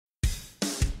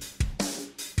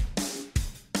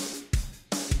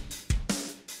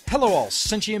Hello all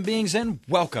sentient beings and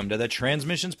welcome to the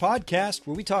Transmissions Podcast,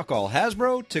 where we talk all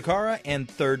Hasbro, Takara, and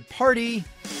third-party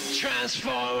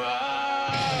Transformers!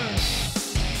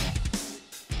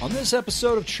 On this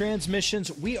episode of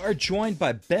Transmissions, we are joined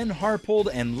by Ben Harpold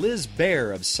and Liz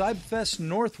Baer of CybFest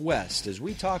Northwest as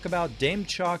we talk about Daim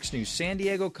Choc's new San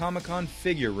Diego Comic-Con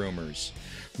figure rumors.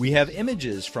 We have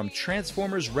images from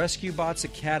Transformers Rescue Bots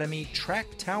Academy, Track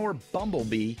Tower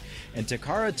Bumblebee, and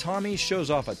Takara Tomy shows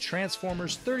off a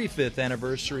Transformers 35th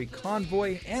Anniversary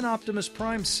Convoy and Optimus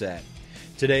Prime Set.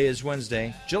 Today is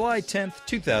Wednesday, July 10th,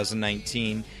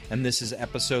 2019, and this is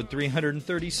episode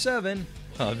 337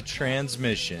 of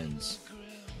Transmissions.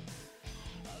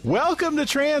 Welcome to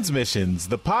Transmissions,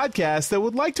 the podcast that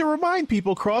would like to remind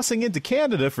people crossing into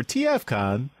Canada for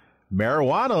TFCon,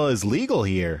 marijuana is legal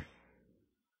here.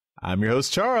 I'm your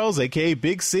host, Charles, aka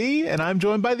Big C, and I'm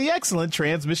joined by the excellent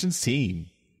Transmissions team.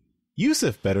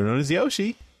 Yusuf, better known as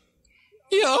Yoshi.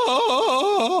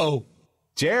 Yo!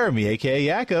 Jeremy, aka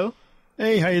Yakko.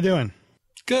 Hey, how you doing?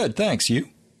 Good, thanks. You?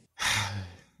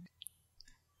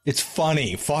 It's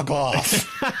funny. Fuck off.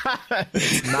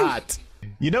 It's not.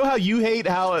 You know how you hate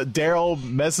how Daryl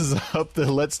messes up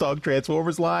the Let's Talk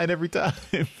Transformers line every time?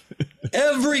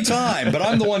 Every time, but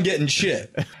I'm the one getting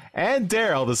shit. And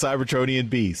Daryl, the Cybertronian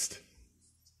beast.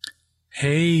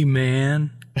 Hey,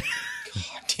 man.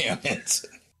 God damn it.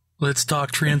 Let's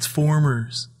talk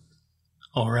Transformers.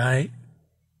 All right?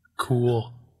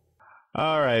 Cool.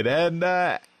 All right, and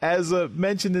as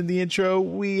mentioned in the intro,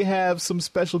 we have some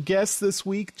special guests this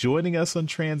week joining us on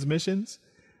Transmissions.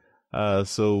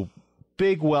 So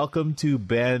big welcome to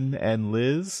Ben and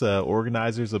Liz,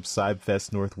 organizers of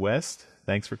CybFest Northwest.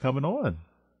 Thanks for coming on.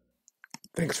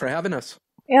 Thanks for having us.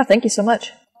 Yeah, thank you so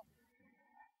much.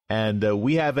 And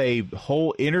we have a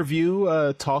whole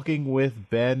interview talking with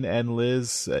Ben and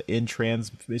Liz in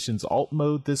Transmissions Alt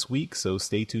Mode this week, so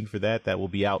stay tuned for that. That will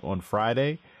be out on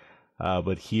Friday.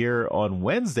 But here on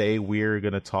Wednesday, we're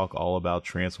going to talk all about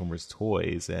Transformers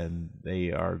toys, and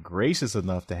they are gracious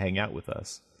enough to hang out with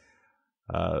us.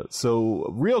 So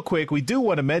real quick, we do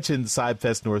want to mention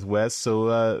CybFest Northwest,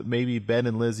 so maybe Ben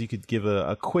and Liz, you could give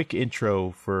a quick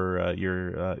intro for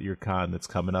your con that's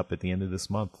coming up at the end of this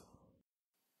month.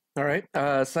 All right.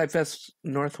 CybFest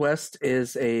Northwest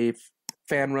is a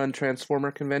fan-run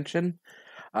Transformer convention.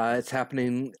 It's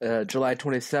happening July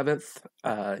 27th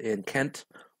in Kent,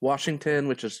 Washington,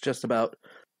 which is just about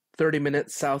 30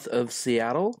 minutes south of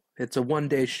Seattle. It's a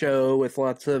one-day show with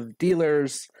lots of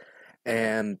dealers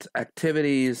and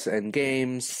activities and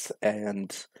games,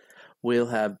 and we'll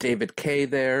have David Kay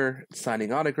there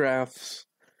signing autographs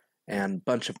and a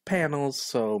bunch of panels,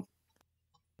 so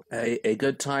a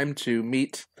good time to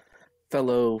meet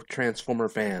fellow Transformer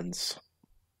fans.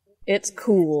 It's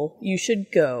cool. You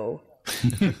should go.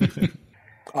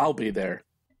 I'll be there.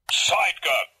 Side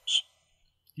guns.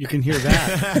 You can hear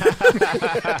that.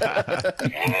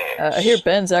 I hear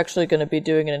Ben's actually going to be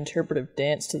doing an interpretive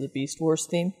dance to the Beast Wars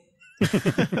theme.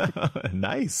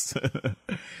 Nice.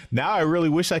 Now I really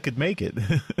wish I could make it.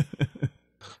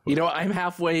 You know, I'm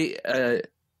halfway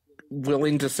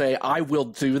willing to say I will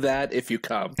do that if you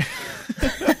come.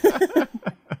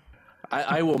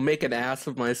 I will make an ass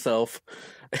of myself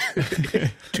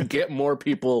to get more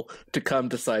people to come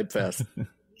to CybFest.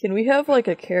 Can we have like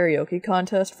a karaoke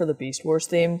contest for the Beast Wars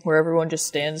theme where everyone just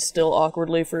stands still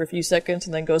awkwardly for a few seconds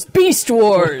and then goes Beast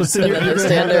Wars, and then they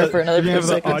stand there for another few have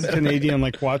seconds? The odd Canadian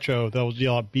like Quattro, they'll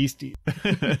yell out Beastie.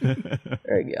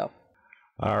 There you go.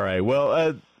 All right.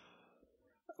 Well,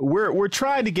 we're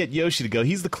trying to get Yoshi to go.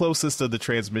 He's the closest of the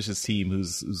Transmissions team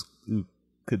who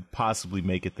could possibly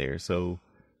make it there. So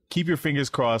keep your fingers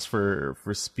crossed for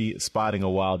spotting a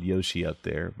wild Yoshi up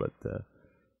there. But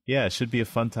yeah, it should be a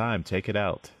fun time. Check it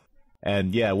out.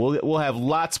 And yeah, we'll have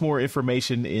lots more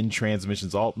information in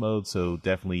Transmissions Alt Mode, so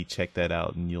definitely check that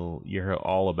out, and you'll hear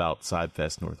all about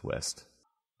CybFest Northwest.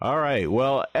 All right.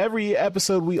 Well, every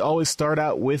episode we always start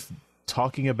out with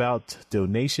talking about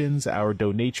donations, our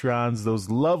donatrons, those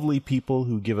lovely people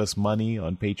who give us money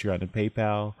on Patreon and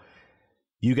PayPal.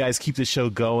 You guys keep the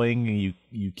show going.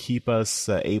 You keep us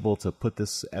able to put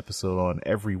this episode on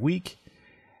every week.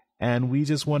 And we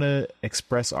just want to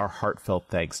express our heartfelt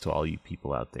thanks to all you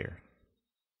people out there.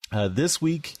 This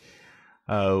week,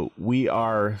 we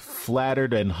are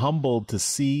flattered and humbled to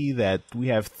see that we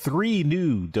have 3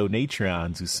 new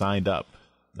donatrons who signed up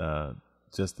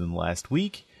just in the last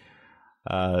week.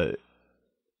 You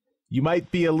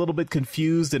might be a little bit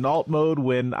confused in alt mode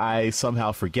when I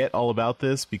somehow forget all about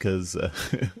this because,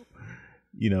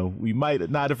 we might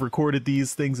not have recorded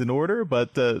these things in order,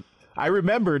 but I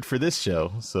remembered for this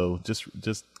show, so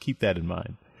just keep that in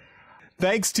mind.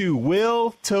 Thanks to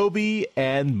Will, Toby,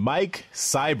 and Mike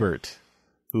Seibert,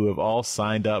 who have all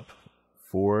signed up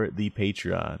for the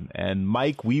Patreon. And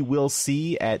Mike, we will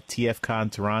see at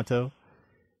TFCon Toronto.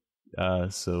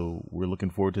 So we're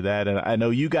looking forward to that. And I know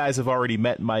you guys have already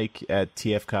met Mike at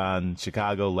TFCon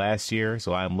Chicago last year,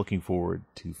 so I'm looking forward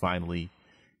to finally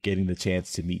getting the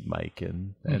chance to meet Mike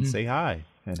and say hi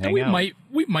and hang out.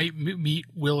 We might meet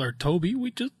Will or Toby. We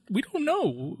don't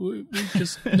know. We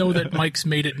just know that Mike's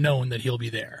made it known that he'll be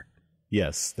there.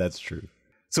 Yes, that's true.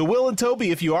 So Will and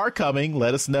Toby, if you are coming,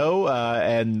 let us know.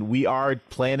 And we are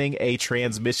planning a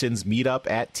Transmissions meetup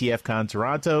at TFCon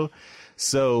Toronto.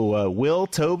 So Will,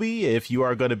 Toby, if you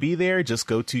are going to be there, just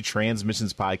go to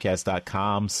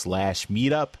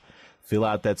transmissionspodcast.com/meetup. Fill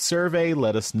out that survey.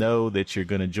 Let us know that you're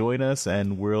going to join us,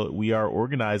 and we are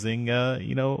organizing, a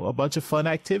bunch of fun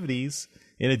activities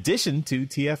in addition to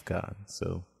TFCon.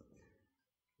 So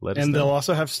let us know. And they'll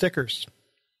also have stickers.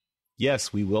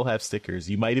 Yes, we will have stickers.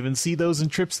 You might even see those in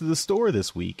trips to the store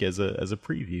this week as a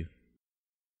preview.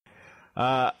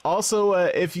 Also,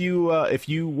 if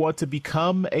you want to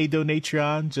become a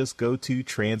Donatreon, just go to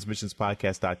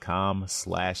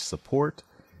transmissionspodcast.com/support.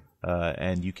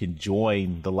 And you can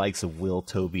join the likes of Will,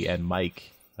 Toby, and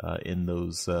Mike in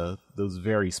those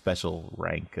very special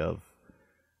rank of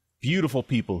beautiful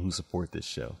people who support this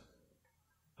show.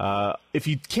 If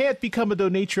you can't become a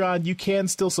Donatreon, you can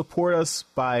still support us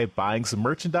by buying some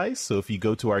merchandise. So if you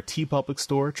go to our TeePublic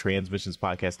store,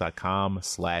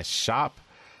 transmissionspodcast.com/shop,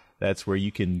 that's where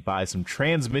you can buy some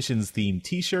Transmissions-themed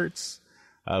T-shirts.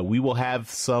 We will have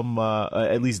some,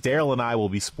 at least Daryl and I will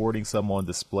be sporting some on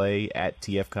display at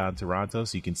TFCon Toronto,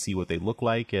 so you can see what they look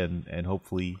like, and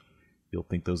hopefully you'll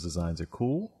think those designs are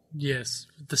cool. Yes,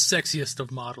 the sexiest of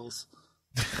models.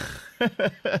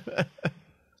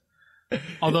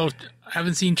 Although I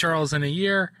haven't seen Charles in a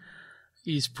year,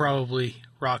 he's probably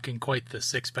rocking quite the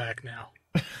six-pack now.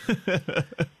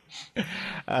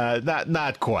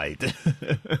 Not quite.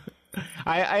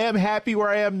 I am happy where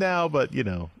I am now, but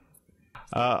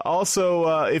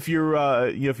Also, if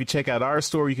you check out our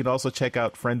store, you can also check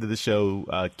out friend of the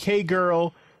show, K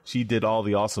Girl. She did all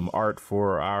the awesome art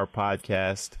for our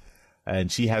podcast, and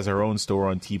she has her own store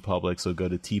on TeePublic. So go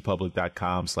to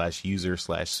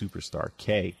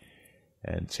teepublic.com/user/superstark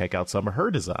and check out some of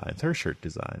her designs, her shirt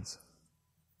designs.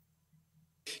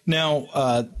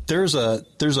 Now, there's a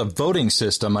voting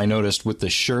system I noticed with the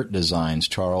shirt designs,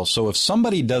 Charles. So if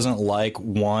somebody doesn't like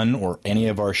one or any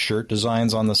of our shirt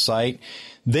designs on the site,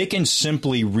 they can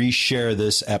simply reshare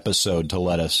this episode to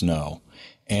let us know.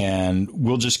 And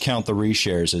we'll just count the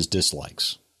reshares as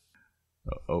dislikes.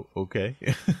 Oh, okay.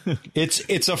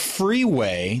 It's a free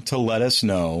way to let us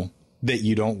know that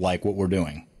you don't like what we're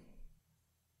doing.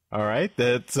 All right.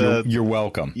 That's you're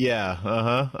welcome.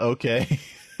 Yeah. Okay.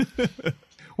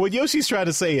 What Yoshi's trying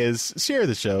to say is share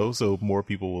the show so more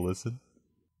people will listen.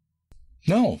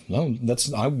 No, I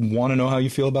want to know how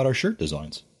you feel about our shirt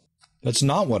designs. That's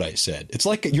not what I said. It's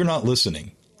like you're not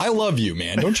listening. I love you,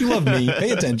 man. Don't you love me?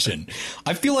 Pay attention.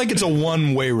 I feel like it's a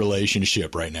one-way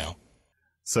relationship right now.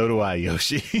 So do I,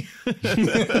 Yoshi.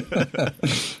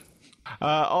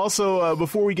 Also,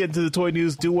 before we get into the toy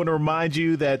news, do want to remind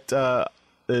you that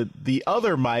the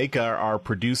other Mike, our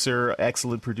producer,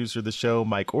 excellent producer of the show,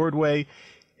 Mike Ordway,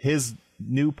 his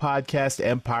new podcast,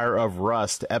 Empire of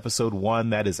Rust, episode 1,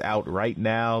 that is out right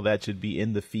now. That should be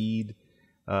in the feed,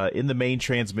 in the main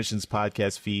Transmissions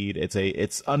podcast feed.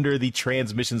 It's under the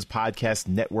Transmissions Podcast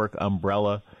Network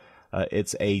umbrella.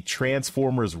 It's a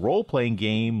Transformers role-playing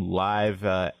game, live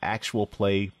actual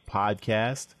play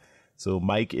podcast. So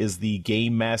Mike is the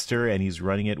game master, and he's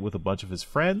running it with a bunch of his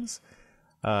friends.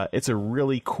 It's a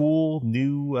really cool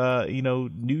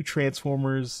new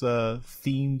Transformers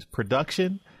themed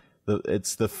production.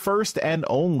 It's the first and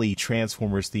only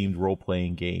Transformers themed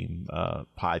role-playing game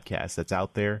podcast that's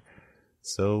out there.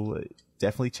 So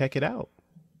definitely check it out.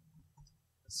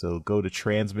 So go to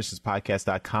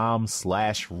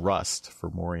transmissionspodcast.com/rust for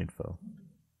more info.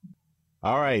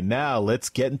 All right, now let's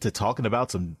get into talking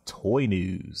about some toy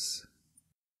news.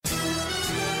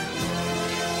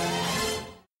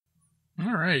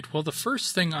 All right. Well, the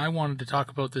first thing I wanted to talk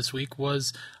about this week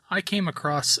was I came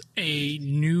across a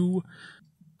new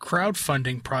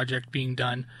crowdfunding project being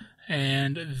done,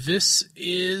 and this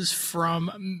is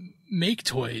from Make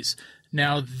Toys.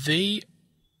 Now, they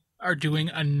are doing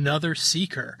another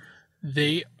Seeker.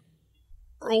 They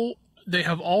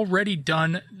have already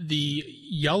done the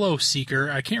yellow Seeker.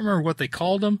 I can't remember what they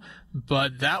called them,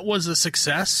 but that was a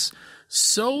success.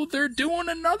 So they're doing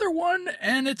another one,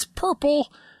 and it's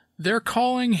purple. They're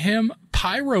calling him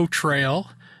Pyro Trail,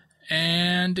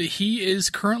 and he is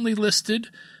currently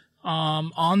listed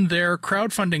on their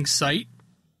crowdfunding site.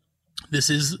 This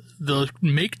is the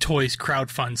Make Toys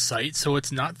crowdfund site, so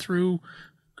it's not through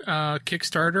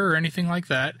Kickstarter or anything like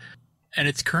that. And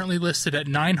it's currently listed at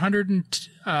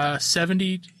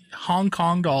 970 Hong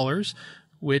Kong dollars,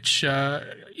 which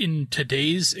in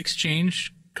today's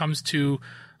exchange comes to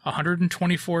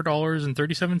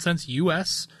 $124.37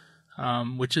 US,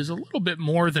 which is a little bit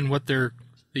more than what the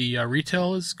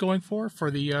retail is going for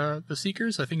the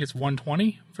Seekers. I think it's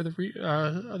 $120 for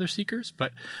the other Seekers,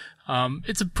 but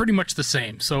it's pretty much the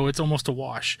same, so it's almost a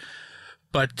wash.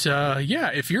 But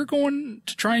if you're going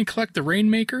to try and collect the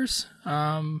Rainmakers,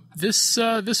 this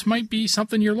might be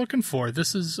something you're looking for.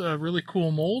 This is a really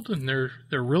cool mold, and they're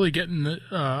really getting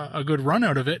a good run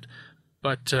out of it.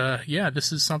 But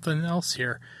this is something else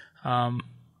here. I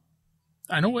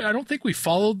don't think we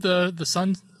followed the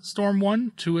Sunstorm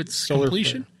one to its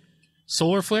completion.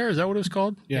 Solar Flare, is that what it was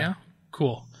called? Yeah.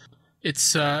 Cool.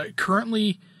 It's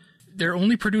currently they're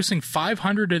only producing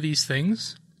 500 of these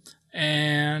things.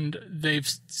 And they've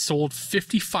sold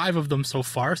 55 of them so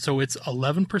far, so it's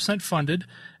 11% funded,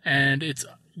 and it's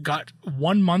got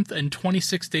 1 month and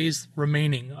 26 days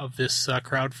remaining of this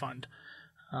crowdfund.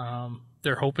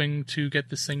 They're hoping to get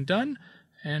this thing done,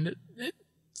 and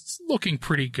it's looking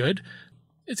pretty good.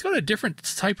 It's got a different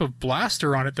type of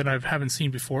blaster on it that I haven't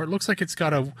seen before. It looks like it's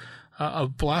got a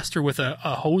blaster with a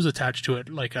hose attached to it,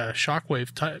 like a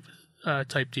shockwave type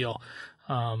deal.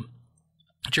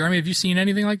 Jeremy, have you seen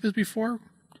anything like this before?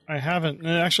 I haven't. And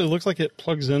it actually looks like it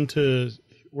plugs into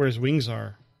where his wings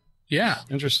are. Yeah.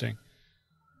 Interesting.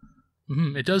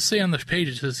 Mm-hmm. It does say on the page,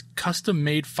 it says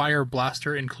custom-made fire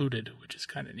blaster included, which is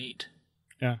kind of neat.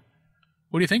 Yeah.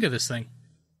 What do you think of this thing?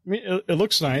 I mean, it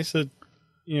looks nice. The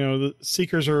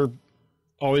Seekers are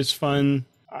always fun.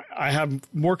 I have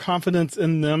more confidence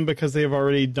in them because they have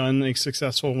already done a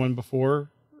successful one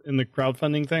before in the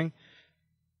crowdfunding thing.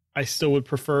 I still would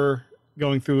prefer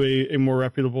going through a more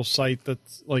reputable site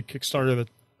that's like Kickstarter,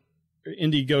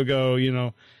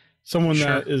 Indiegogo, someone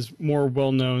that is more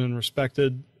well-known and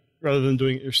respected rather than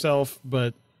doing it yourself.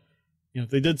 But,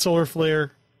 they did Solar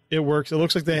Flare. It works. It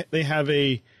looks like they have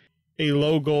a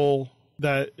low goal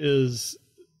that is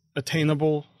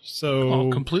attainable.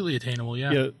 So completely attainable,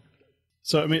 yeah. Yeah.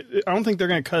 So, I mean, I don't think they're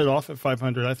going to cut it off at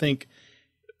 500. I think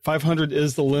 500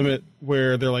 is the limit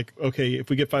where they're like, okay, if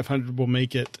we get 500, we'll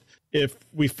make it. If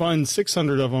we fund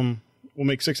 600 of them, we'll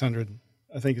make 600,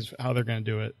 I think is how they're going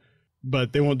to do it.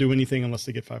 But they won't do anything unless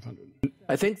they get 500.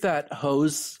 I think that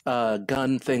hose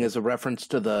gun thing is a reference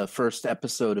to the first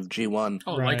episode of G1.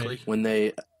 Oh, right. Likely. When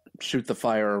they shoot the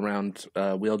fire around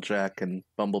Wheeljack and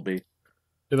Bumblebee.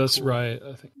 Yeah, that's right.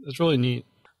 I think that's really neat.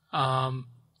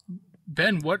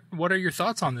 Ben, what are your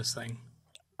thoughts on this thing?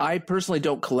 I personally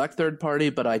don't collect third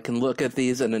party, but I can look at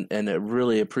these and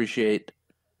really appreciate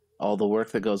all the work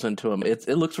that goes into them. It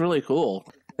looks really cool.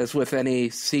 As with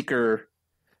any Seeker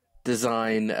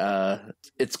design,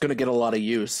 it's going to get a lot of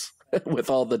use with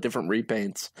all the different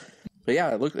repaints. But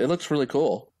yeah, it looks really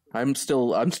cool. I'm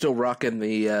still rocking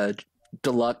the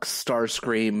deluxe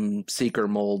Starscream Seeker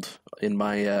mold in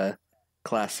my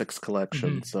classics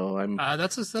collection. Mm-hmm. So I'm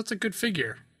that's a good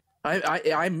figure.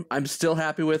 I'm still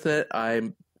happy with it.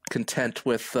 I'm content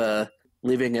with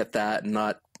leaving it that and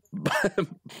not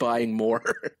buying more.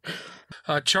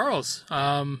 Charles,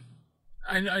 I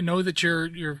know that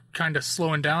you're kind of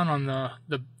slowing down on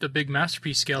the big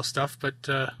masterpiece scale stuff, but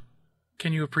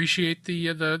can you appreciate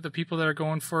the people that are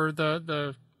going for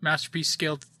the masterpiece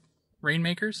scale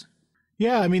Rainmakers?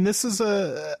 Yeah, I mean this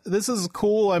is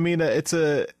cool. I mean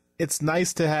it's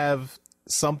nice to have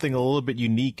something a little bit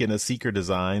unique in a Seeker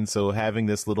design. So having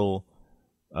this little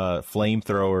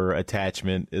flamethrower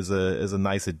attachment is a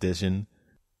nice addition.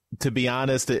 To be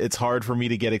honest, it's hard for me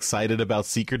to get excited about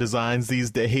Seeker designs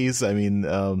these days. I mean,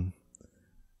 I'm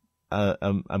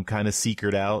kind of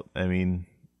Seekered out. I mean,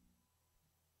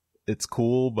 it's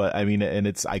cool, but I mean, and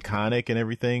it's iconic and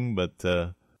everything.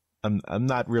 But I'm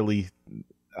not really.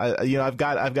 I've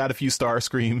got a few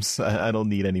Starscreams. I don't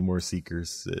need any more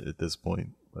Seekers at this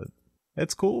point. But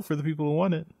it's cool for the people who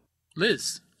want it.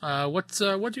 Liz, what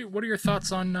are your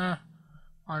thoughts on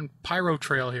Pyro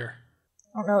Trail here?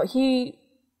 I don't know. He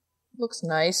looks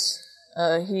nice.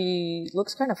 He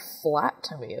looks kind of flat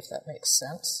to me, if that makes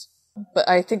sense. But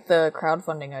I think the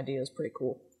crowdfunding idea is pretty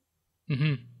cool.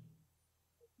 Mm-hmm.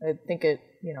 I think if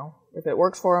it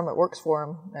works for him, it works for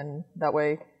him. And that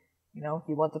way, if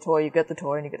you want the toy, you get the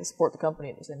toy, and you get to support the company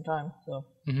at the same time. So,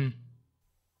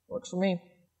 works for me.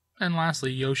 And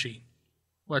lastly, Yoshi.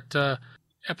 What,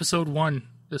 episode 1,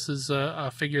 this is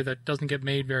a figure that doesn't get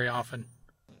made very often.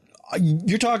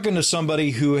 You're talking to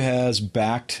somebody who has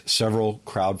backed several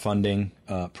crowdfunding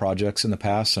projects in the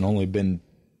past and only been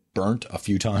burnt a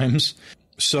few times.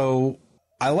 So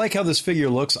I like how this figure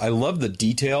looks. I love the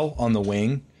detail on the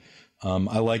wing.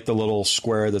 I like the little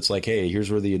square that's like, hey,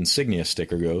 here's where the insignia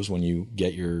sticker goes when you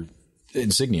get your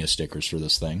insignia stickers for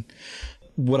this thing.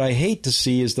 What I hate to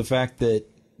see is the fact that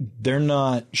they're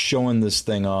not showing this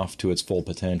thing off to its full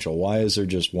potential. Why is there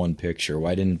just one picture?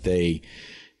 Why didn't they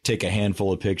take a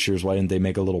handful of pictures? Why didn't they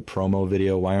make a little promo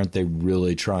video? Why aren't they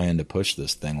really trying to push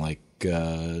this thing like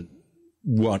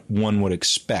what one would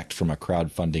expect from a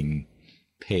crowdfunding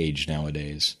page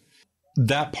nowadays?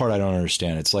 That part I don't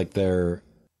understand. It's like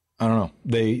I don't know.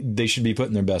 They should be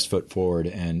putting their best foot forward.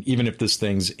 And even if this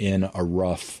thing's in a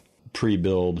rough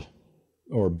pre-build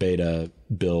or beta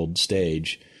build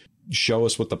stage, show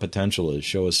us what the potential is.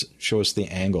 Show us the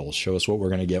angles. Show us what we're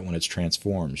going to get when it's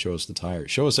transformed. Show us the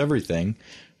tires. Show us everything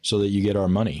so that you get our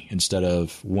money instead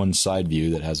of one side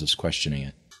view that has us questioning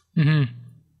it. Mm-hmm.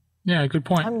 Yeah, good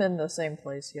point. I'm in the same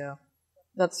place, yeah.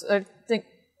 I think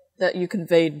that you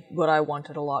conveyed what I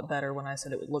wanted a lot better when I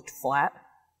said it looked flat.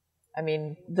 I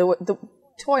mean, the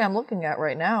toy I'm looking at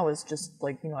right now is just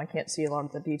like, I can't see a lot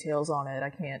of the details on it.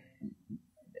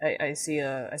 I see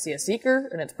a seeker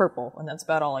and it's purple, and that's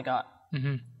about all I got.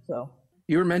 Mm-hmm. So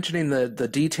you were mentioning the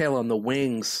detail on the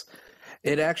wings.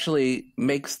 It actually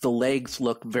makes the legs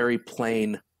look very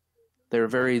plain. They're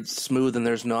very smooth, and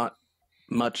there's not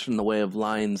much in the way of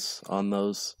lines on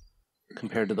those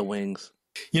compared to the wings.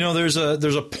 There's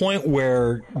a point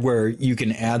where you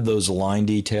can add those line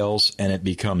details and it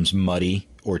becomes muddy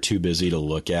or too busy to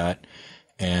look at.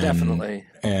 And definitely.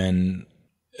 And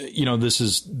this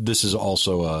is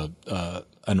also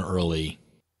an early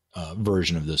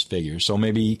version of this figure. So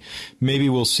maybe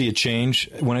we'll see a change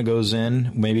when it goes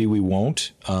in. Maybe we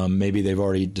won't. Maybe they've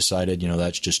already decided,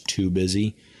 that's just too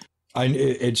busy.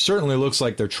 It certainly looks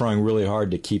like they're trying really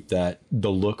hard to keep the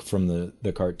look from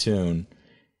the cartoon,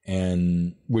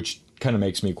 and which kind of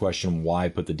makes me question why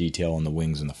put the detail on the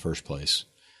wings in the first place.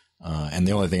 And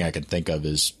the only thing I can think of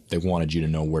is they wanted you to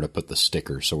know where to put the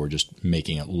sticker, so we're just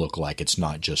making it look like it's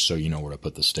not just so you know where to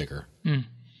put the sticker. Mm.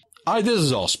 This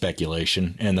is all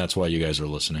speculation, and that's why you guys are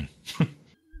listening.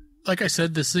 Like I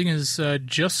said, this thing is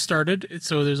just started,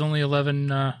 so there's only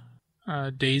 11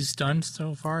 days done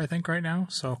so far, I think, right now.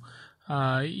 So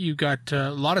you got a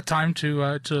lot of time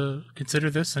to consider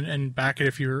this and back it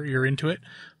if you're into it.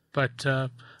 But I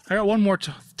got one more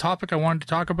topic I wanted to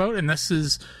talk about, and this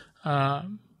is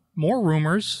more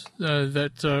rumors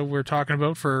that we're talking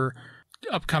about for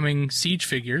upcoming Siege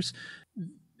figures.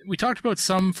 We talked about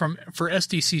some for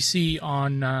SDCC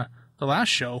on the last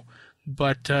show,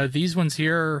 but these ones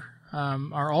here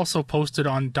are also posted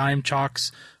on Daim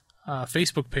Choc's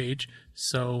Facebook page,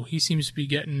 so he seems to be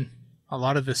getting a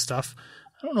lot of this stuff.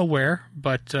 I don't know where,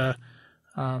 but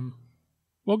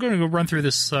we're going to go run through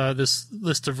this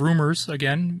list of rumors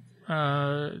again,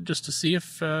 just to see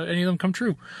if any of them come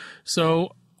true.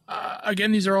 So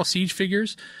again, these are all Siege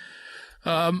figures.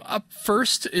 Up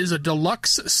first is a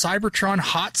deluxe Cybertron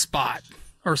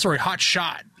Hot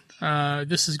Shot.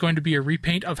 This is going to be a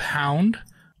repaint of Hound,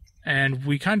 and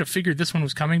we kind of figured this one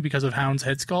was coming because of Hound's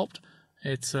head sculpt.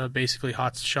 It's basically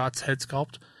Hot Shot's head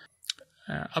sculpt.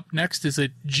 Up next is a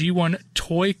G1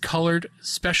 toy-colored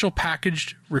special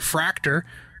packaged Refractor.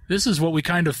 This is what we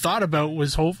kind of thought about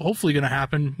was hopefully going to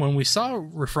happen when we saw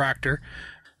Refractor.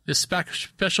 This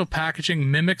special packaging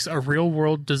mimics a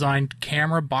real-world designed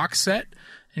camera box set,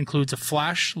 includes a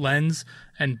flash, lens,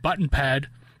 and button pad.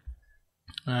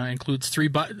 Includes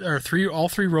all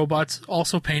three robots,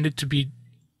 also painted to be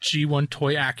G1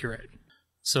 toy accurate.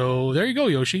 So there you go,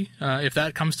 Yoshi. If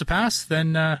that comes to pass,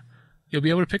 then you'll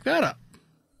be able to pick that up.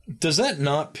 Does that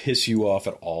not piss you off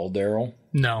at all, Daryl?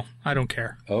 No, I don't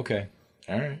care. Okay.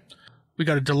 All right. We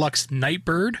got a deluxe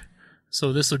Nightbird.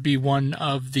 So this would be one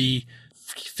of the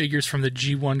figures from the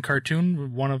G1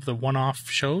 cartoon, one of the one-off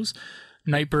shows.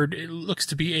 Nightbird, it looks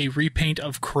to be a repaint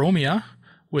of Chromia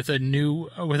with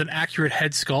an accurate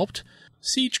head sculpt.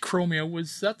 Siege Chromia,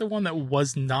 was that the one that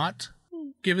was not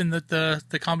given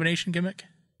the combination gimmick?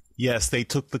 Yes, they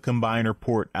took the combiner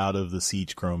port out of the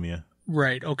Siege Chromia.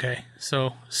 Right, okay.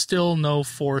 So still no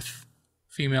fourth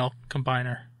female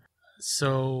combiner.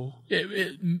 So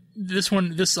this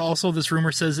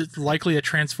rumor says it's likely a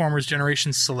Transformers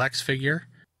Generation Selects figure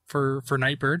for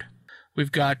Nightbird.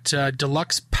 We've got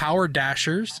deluxe Power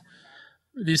Dashers.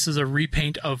 This is a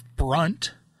repaint of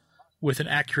Brunt with an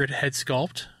accurate head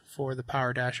sculpt for the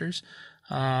Power Dashers.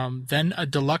 Then a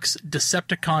deluxe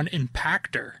Decepticon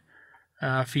Impactor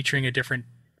featuring a different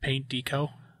paint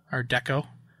deco.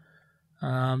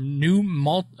 New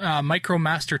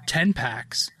Micromaster 10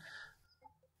 packs.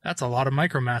 That's a lot of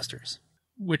Micromasters,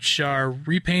 which are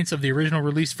repaints of the original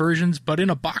release versions, but in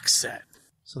a box set.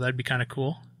 So that'd be kind of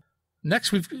cool.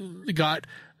 Next, we've got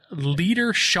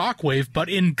Leader Shockwave, but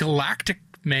in Galactic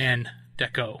Man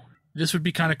deco. This would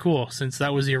be kind of cool, since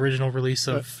that was the original release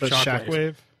of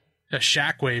Shockwave. A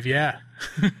Shockwave, yeah.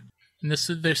 And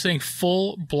they're saying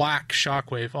full black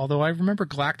Shockwave, although I remember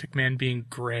Galactic Man being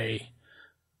gray.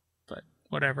 But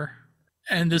whatever.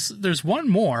 And there's one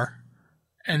more,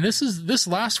 and this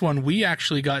last one we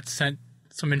actually got sent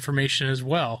some information as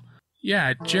well.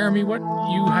 Yeah, Jeremy, what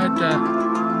you had...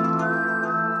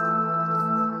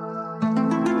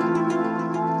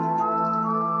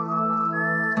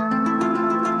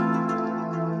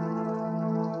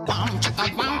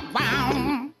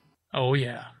 Oh,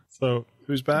 yeah. So,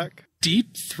 who's back?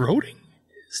 Deep Throating?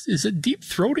 Is it Deep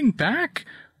Throating back?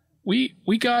 We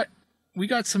got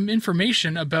some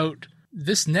information about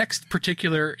this next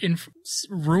particular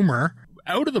rumor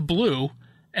out of the blue,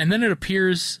 and then it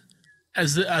appears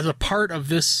as a part of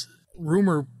this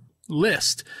rumor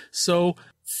list. So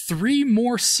 3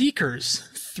 more Seekers,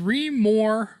 3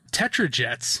 more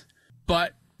Tetrajets,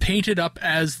 but painted up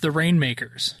as the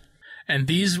Rainmakers. And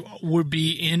these would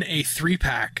be in a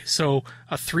 3-pack. So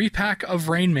a 3-pack of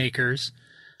Rainmakers,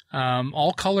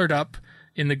 all colored up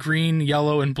in the green,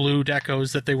 yellow, and blue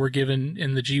decos that they were given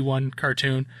in the G1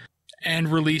 cartoon, and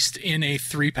released in a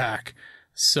 3-pack.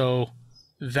 So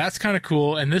that's kind of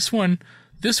cool. And this one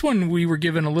we were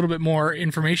given a little bit more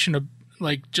information,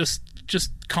 like just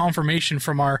confirmation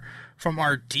from our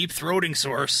Deep Throating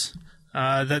source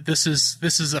that this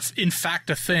is in fact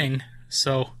a thing.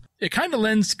 So it kind of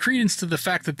lends credence to the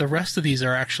fact that the rest of these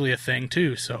are actually a thing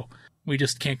too. So we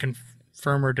just can't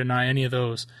confirm or deny any of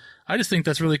those. I just think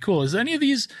that's really cool. Is any of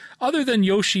these, other than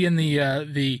Yoshi and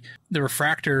the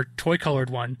refractor toy colored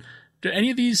one, do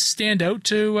any of these stand out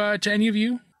to any of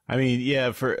you? I mean,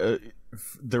 yeah, for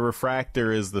the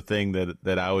refractor is the thing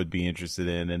that I would be interested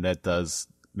in, and that does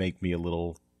make me a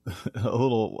little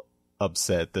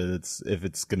upset that if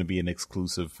it's going to be an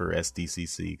exclusive for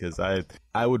SDCC, because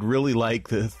I would really like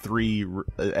the 3,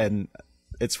 and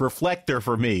it's reflector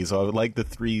for me, so I would like a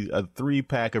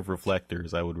 3-pack of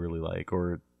reflectors. I would really like,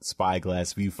 or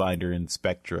Spyglass, Viewfinder, and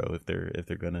Spectro if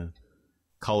they're going to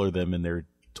color them in their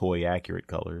toy accurate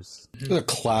colors. This is a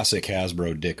classic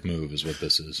Hasbro dick move, is what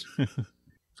this is.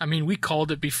 I mean, we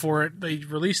called it before they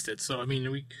released it, so I mean,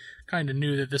 we kind of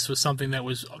knew that this was something that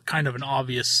was kind of an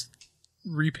obvious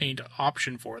repaint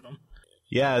option for them.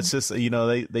 Yeah, it's just,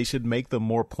 they should make them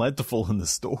more plentiful in the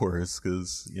stores,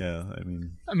 because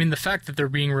I mean the fact that they're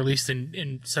being released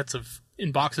in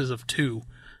boxes of 2,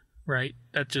 right?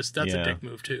 That's a dick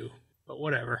move too. But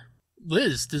whatever.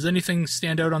 Liz, does anything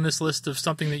stand out on this list of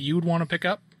something that you would want to pick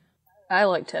up? I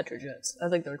like Tetrajets. I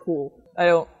think they're cool.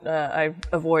 I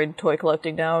avoid toy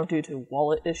collecting now due to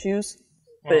wallet issues.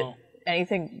 But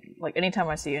anytime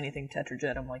I see anything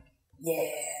Tetrajet, I'm like,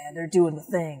 yeah, they're doing the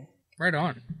thing. Right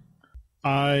on.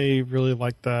 I really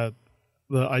like the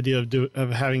idea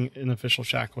of having an official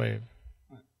Shockwave.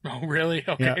 Oh, really?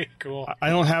 Okay, yeah. Cool. I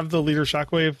don't have the Leader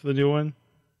Shockwave, the new one,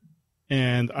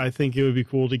 and I think it would be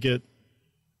cool to get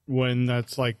one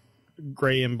that's like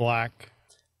gray and black.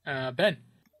 Ben?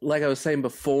 Like I was saying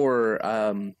before,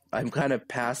 I'm kind of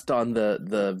passed on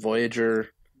the Voyager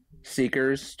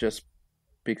Seekers just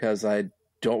because I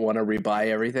don't want to rebuy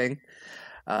everything.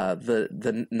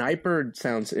 The Nightbird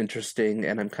sounds interesting,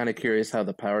 and I'm kind of curious how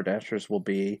the Power Dashers will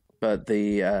be. But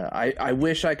I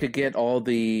wish I could get all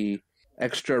the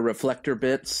extra reflector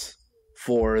bits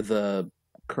for the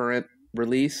current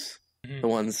release, the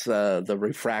ones the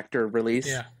refractor release.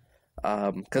 Yeah.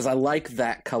 Because I like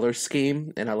that color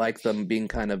scheme, and I like them being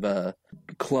kind of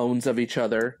clones of each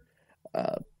other.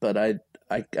 But I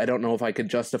don't know if I could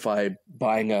justify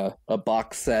buying a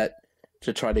box set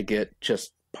to try to get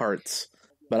just parts.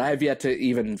 But I have yet to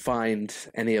even find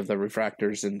any of the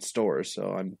refractors in stores,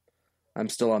 so I'm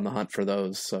still on the hunt for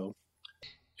those. So,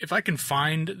 if I can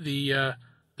find the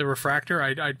refractor,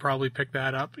 I'd probably pick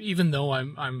that up. Even though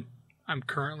I'm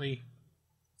currently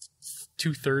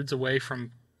 2/3 away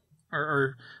from,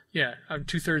 I'm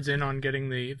 2/3 in on getting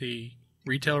the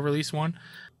retail release one.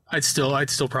 I'd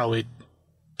still probably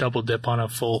double dip on a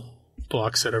full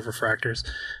box set of refractors.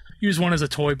 Use one as a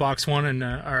toy box one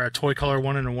or a toy color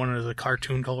one, and one as a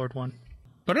cartoon colored one.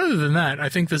 But other than that, I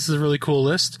think this is a really cool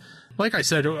list. Like I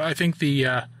said, I think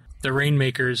the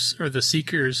Rainmakers or the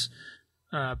Seekers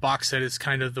box set is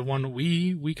kind of the one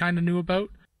we kind of knew about.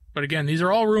 But again, these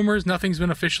are all rumors. Nothing's been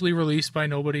officially released by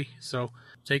nobody, so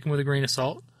take them with a grain of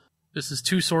salt. This is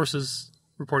 2 sources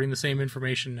reporting the same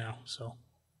information now. So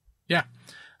Yeah.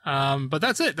 But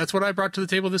that's it. That's what I brought to the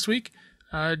table this week.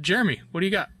 Jeremy, what do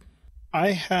you got?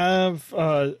 I have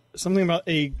something about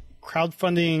a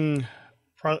crowdfunding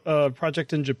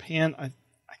project in Japan. I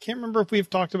can't remember if we've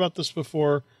talked about this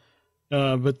before,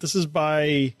 but this is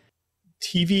by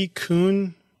TV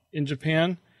Kun in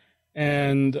Japan.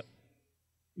 And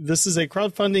this is a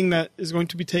crowdfunding that is going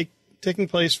to be taking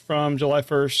place from July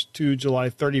 1st to July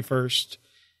 31st.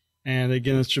 And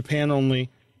again, it's Japan only.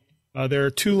 There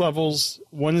are 2 levels.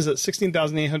 One is at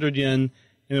 16,800 yen,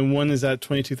 and then one is at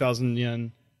 22,000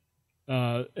 yen.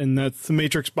 And that's the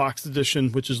Matrix Box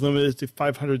Edition, which is limited to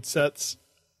 500 sets.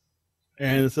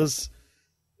 And it says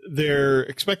they're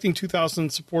expecting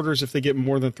 2,000 supporters. If they get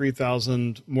more than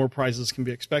 3,000, more prizes can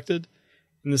be expected.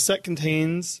 And the set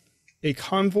contains a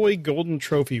Convoy Golden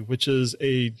Trophy, which is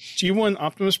a G1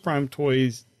 Optimus Prime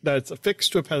toy that's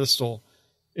affixed to a pedestal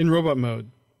in robot mode.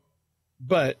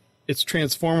 But it's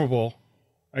transformable.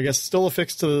 I guess still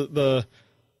affixed to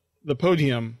the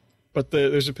podium, but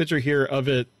there's a picture here of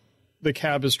it. The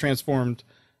cab is transformed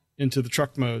into the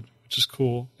truck mode, which is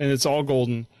cool. And it's all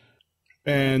golden.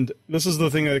 And this is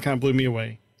the thing that kind of blew me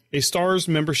away. A STARS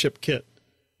membership kit.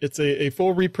 It's a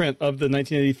full reprint of the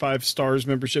 1985 STARS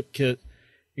membership kit,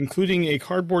 including a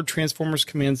cardboard Transformers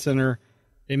Command Center,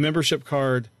 a membership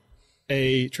card,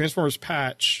 a Transformers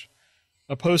patch,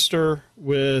 a poster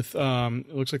with,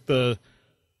 it looks like the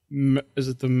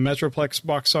Metroplex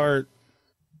box art,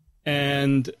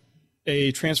 and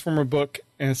a Transformer book,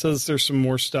 and it says there's some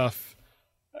more stuff.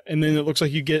 And then it looks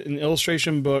like you get an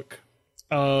illustration book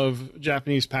of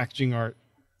Japanese packaging art.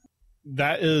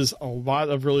 That is a lot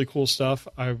of really cool stuff.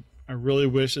 I really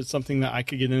wish it's something that I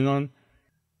could get in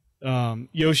on.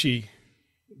 Yoshi,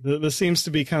 this seems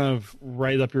to be kind of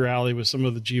right up your alley with some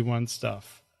of the G1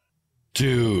 stuff.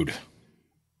 Dude,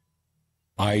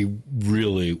 I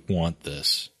really want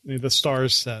this. The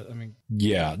STARS set.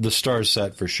 Yeah, the STARS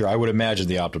set for sure. I would imagine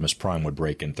the Optimus Prime would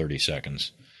break in 30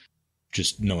 seconds.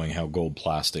 Just knowing how gold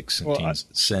plastics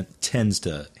tends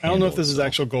to. I don't know if this is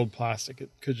actual gold plastic.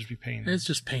 It could just be painted. It's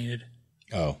just painted.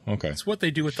 Oh, okay. It's what they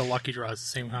do with the Lucky Draws. The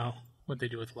same what they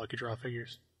do with the Lucky Draw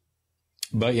figures.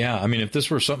 But yeah, if this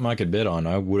were something I could bid on,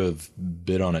 I would have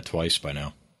bid on it twice by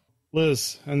now.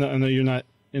 Liz, I know you're not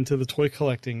into the toy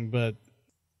collecting, but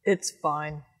it's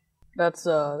fine. That's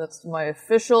my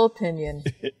official opinion.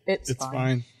 It's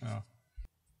fine. Oh.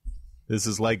 This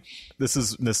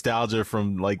is nostalgia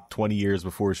from like 20 years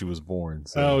before she was born.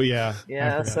 So. Oh yeah.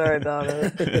 Yeah, sorry about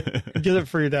it. Get it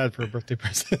for your dad for a birthday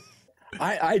present.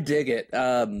 I dig it,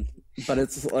 but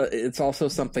it's also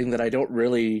something that I don't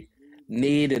really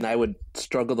need, and I would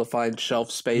struggle to find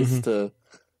shelf space to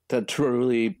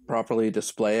truly properly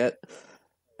display it.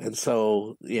 And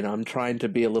so, I'm trying to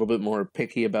be a little bit more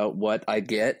picky about what I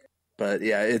get. But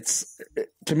yeah,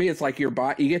 to me, it's like you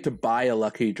get to buy a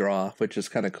lucky draw, which is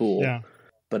kind of cool. Yeah.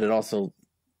 But it also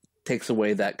takes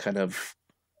away that kind of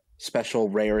special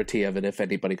rarity of it if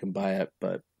anybody can buy it.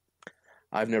 But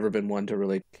I've never been one to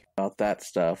really care about that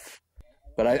stuff.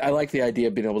 But I like the idea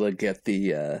of being able to get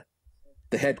the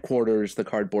headquarters, the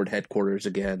cardboard headquarters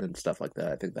again and stuff like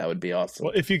that. I think that would be awesome.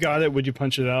 Well, if you got it, would you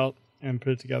punch it out and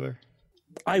put it together?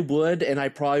 I would, and I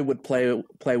probably would play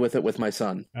with it with my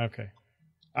son. Okay.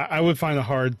 I would find it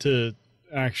hard to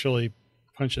actually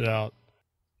punch it out.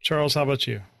 Charles, how about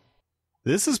you?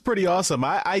 This is pretty awesome.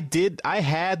 I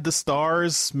had the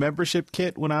STARS membership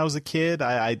kit when I was a kid.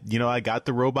 I got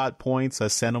the robot points. I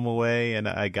sent them away, and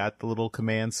I got the little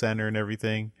command center and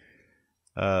everything.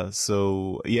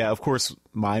 So yeah, of course,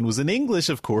 mine was in English,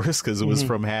 of course, because it was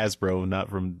from Hasbro, not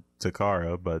from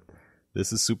Takara. But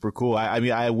this is super cool.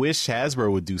 I wish Hasbro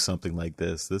would do something like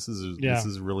this. This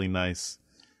is really nice.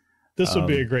 This would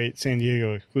be a great San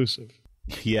Diego exclusive.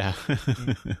 Yeah.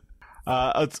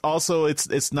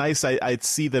 It's nice. I'd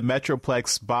see the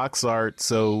Metroplex box art.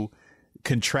 So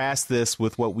contrast this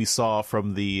with what we saw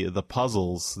from the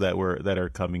puzzles that are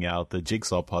coming out, the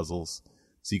jigsaw puzzles.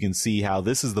 So you can see how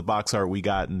this is the box art we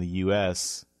got in the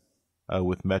U.S.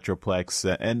 With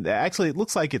Metroplex, and actually it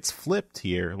looks like it's flipped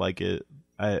here. Like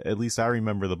at least I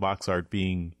remember the box art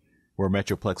being where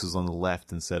Metroplex was on the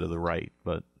left instead of the right,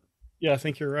 but. Yeah, I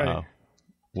think you're right.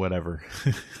 Whatever.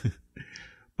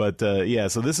 But yeah,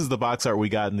 so this is the box art we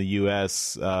got in the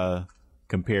U.S.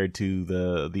 Compared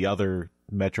to the other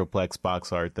Metroplex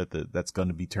box art that's going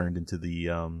to be turned into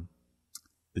the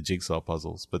jigsaw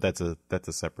puzzles. But that's a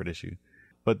separate issue.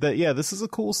 But this is a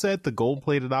cool set. The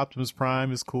gold-plated Optimus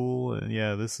Prime is cool, and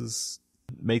yeah,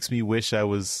 makes me wish I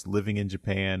was living in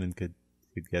Japan and could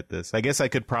get this. I guess I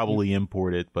could probably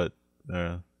import it, but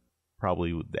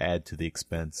probably would add to the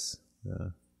expense.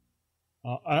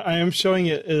 I am showing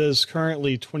it is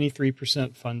currently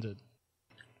 23% funded.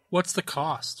 What's the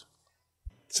cost?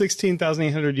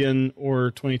 16,800 yen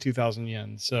or 22,000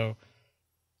 yen. So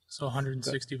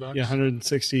 $160. Yeah,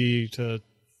 160 to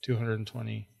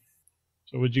 220.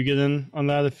 So would you get in on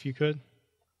that if you could?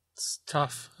 It's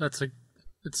tough. It's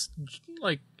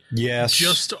like Yes.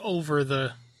 just over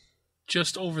the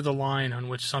line on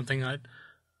which something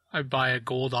I buy a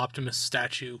gold Optimus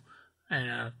statue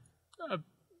and a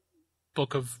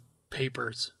book of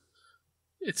papers.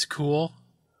 It's cool,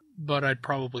 but I'd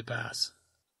probably pass.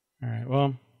 All right.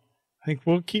 Well, I think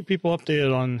we'll keep people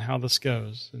updated on how this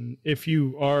goes. And if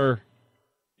you are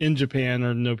in Japan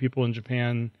or know people in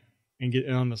Japan and get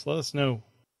in on this, let us know.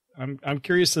 I'm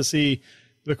curious to see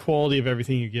the quality of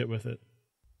everything you get with it.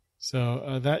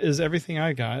 So that is everything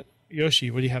I got. Yoshi,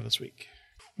 what do you have this week?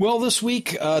 Well, this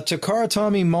week, Takara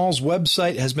Tomy Mall's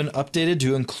website has been updated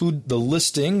to include the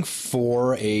listing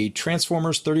for a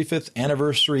Transformers 35th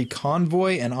Anniversary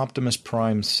Convoy and Optimus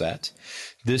Prime set.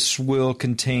 This will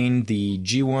contain the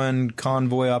G1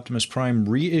 Convoy Optimus Prime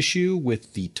reissue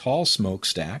with the tall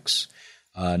smokestacks,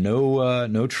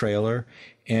 no trailer,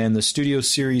 and the Studio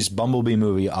Series Bumblebee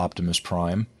movie Optimus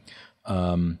Prime.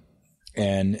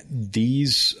 And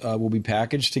these will be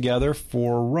packaged together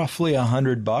for roughly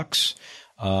 $100.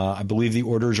 I believe the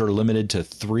orders are limited to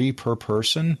 3 per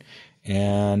person,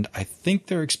 and I think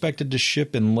they're expected to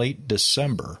ship in late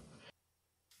December.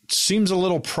 It seems a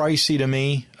little pricey to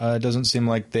me. It doesn't seem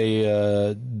like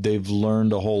they've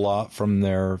learned a whole lot from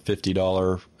their $50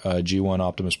 G1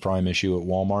 Optimus Prime issue at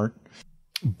Walmart.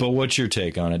 But what's your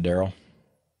take on it, Daryl?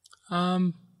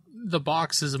 The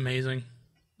box is amazing.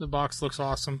 The box looks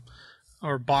awesome.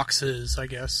 Or boxes, I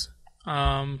guess.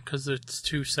 Because it's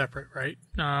 2 separate, right?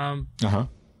 I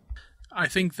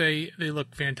think they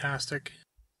look fantastic.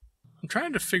 I'm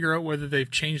trying to figure out whether they've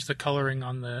changed the coloring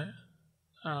on the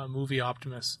movie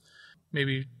Optimus.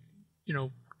 Maybe,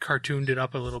 cartooned it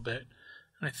up a little bit.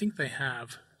 And I think they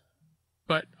have.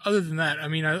 But other than that, I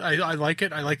mean, I like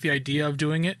it. I like the idea of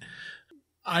doing it.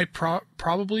 I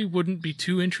probably wouldn't be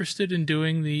too interested in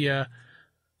doing the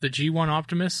G1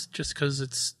 Optimus just because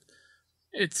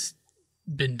it's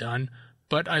been done.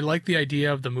 But I like the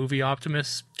idea of the movie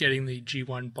Optimus getting the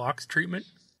G1 box treatment.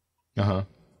 Uh-huh.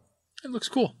 It looks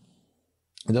cool.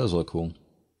 It does look cool.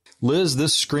 Liz,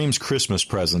 this screams Christmas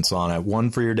presents on it. One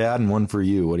for your dad and one for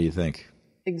you. What do you think?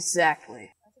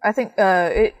 Exactly. I think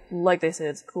it, like they said,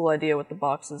 it's a cool idea with the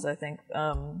boxes. I think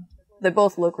they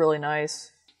both look really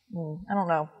nice. I don't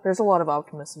know. There's a lot of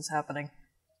Optimuses happening.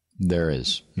 There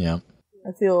is, yeah.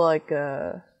 I feel like,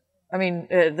 there's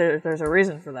a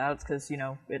reason for that. It's because,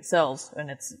 it sells, and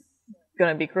it's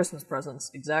going to be Christmas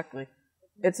presents. Exactly.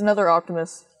 It's another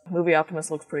Optimus. Movie Optimus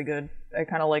looks pretty good. I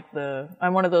kind of like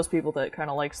I'm one of those people that kind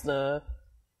of likes the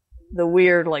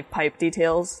weird, pipe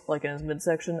details, in his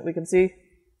midsection that we can see.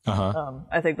 Uh-huh.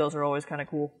 I think those are always kind of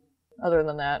cool. Other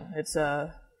than that, it's,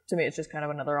 to me, it's just kind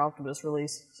of another Optimus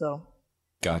release, so...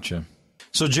 Gotcha.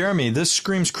 So, Jeremy, this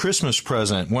screams Christmas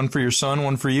present. One for your son,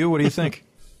 one for you. What do you think?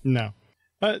 No.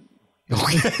 Okay.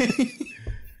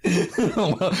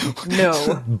 Well,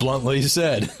 no. Bluntly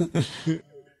said.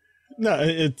 No,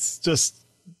 it's just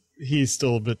he's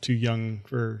still a bit too young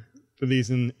for these,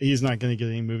 and he's not going to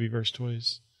get any Movieverse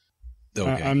toys.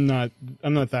 Okay. I'm not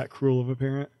that cruel of a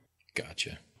parent.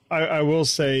 Gotcha. I will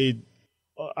say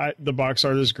the box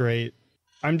art is great.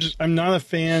 I'm not a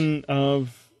fan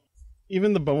of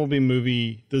even the Bumblebee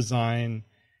movie design.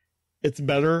 It's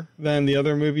better than the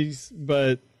other movies,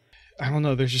 but I don't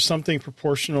know. There's just something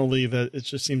proportionally that it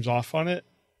just seems off on it.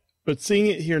 But seeing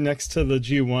it here next to the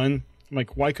G1, I'm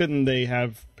like, why couldn't they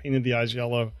have painted the eyes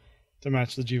yellow to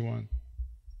match the G1?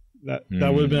 That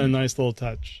would have been a nice little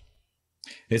touch.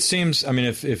 It seems,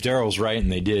 if Daryl's right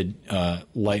and they did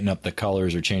lighten up the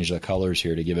colors or change the colors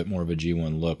here to give it more of a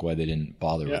G1 look, why they didn't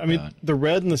bother with that. The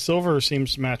red and the silver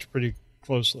seems to match pretty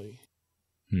closely.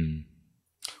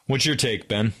 What's your take,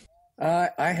 Ben?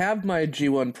 I have my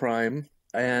G1 Prime,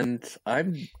 and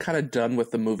I'm kind of done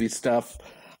with the movie stuff.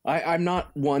 I'm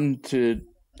not one to...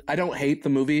 I don't hate the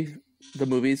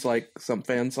movies like some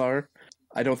fans are.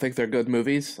 I don't think they're good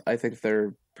movies. I think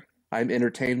I'm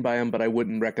entertained by them, but I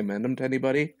wouldn't recommend them to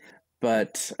anybody.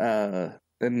 But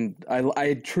and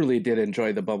I truly did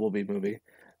enjoy the Bumblebee movie.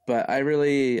 But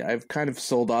I've kind of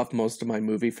sold off most of my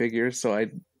movie figures, so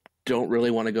I don't really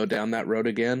want to go down that road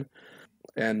again.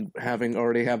 And having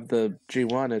already have the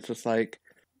G1, it's just like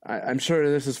I'm sure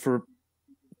this is for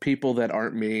people that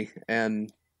aren't me.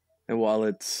 And while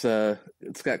it's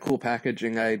got cool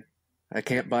packaging, I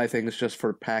can't buy things just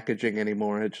for packaging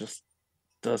anymore. It just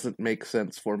doesn't make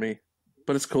sense for me.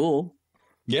 But it's cool.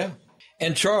 Yeah.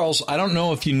 And Charles, I don't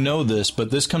know if you know this, but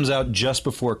this comes out just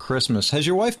before Christmas. Has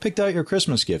your wife picked out your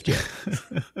Christmas gift yet?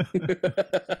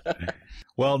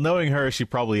 Well, knowing her, she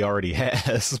probably already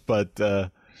has. But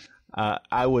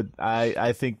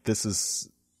I think this is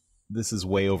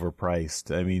way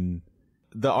overpriced. I mean,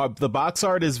 the box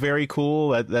art is very cool.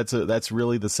 That's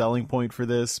really the selling point for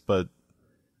this. But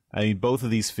I mean, both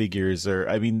of these figures are.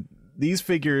 I mean, these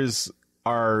figures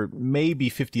are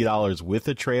maybe $50 with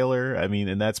a trailer. I mean,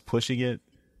 and that's pushing it.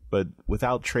 But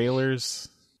without trailers,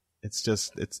 it's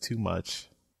too much.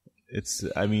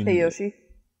 Hey, Yoshi.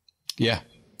 Yeah.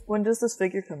 When does this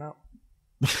figure come out?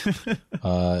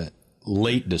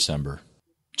 Late December.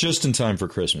 Just in time for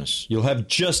Christmas. You'll have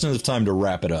just enough time to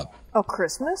wrap it up. Oh,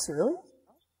 Christmas? Really?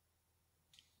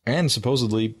 And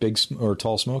supposedly big or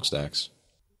tall smokestacks.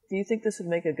 Do you think this would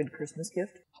make a good Christmas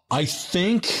gift? I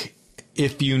think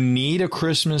if you need a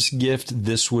Christmas gift,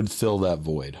 this would fill that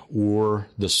void, or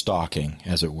the stocking,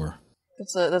 as it were.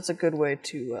 That's a good way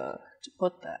to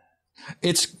put that.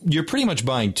 You're pretty much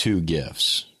buying two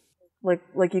gifts.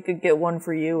 Like you could get one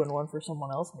for you and one for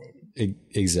someone else, maybe.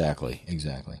 Exactly.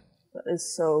 That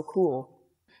is so cool.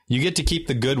 You get to keep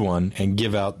the good one and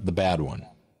give out the bad one.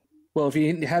 Well, if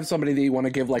you have somebody that you want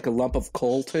to give like a lump of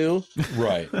coal to,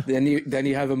 right, then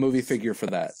you have a movie figure for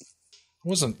that. I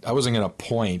wasn't going to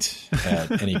point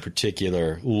at any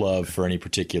particular love for any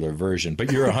particular version,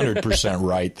 but you're 100%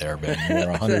 right there, Ben.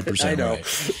 You're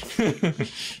 100%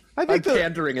 right. I'm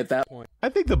pandering at that point. I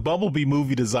think the Bumblebee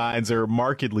movie designs are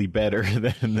markedly better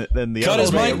than the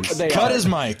other ones. Cut his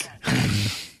mic.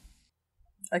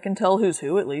 I can tell who's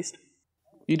who, at least.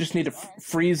 You just need to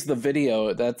freeze the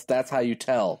video. That's how you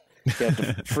tell. You have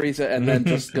to freeze it and then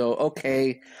just go,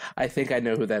 okay, I think I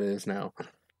know who that is now.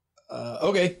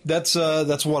 Okay, that's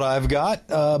what I've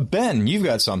got. Ben, you've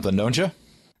got something, don't you?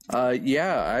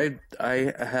 Yeah,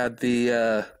 I had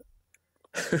the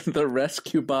the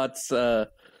Rescue Bots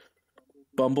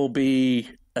Bumblebee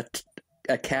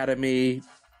Academy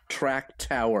track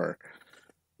tower,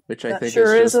 which I think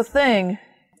sure is a thing.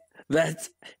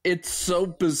 It's so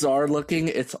bizarre looking.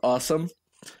 It's awesome.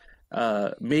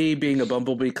 Me being a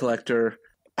Bumblebee collector,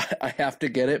 I have to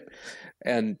get it.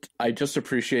 And I just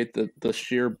appreciate the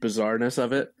sheer bizarreness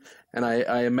of it. And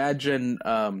I imagine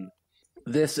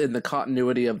this in the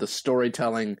continuity of the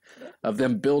storytelling of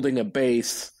them building a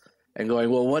base and going,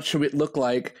 well, what should it look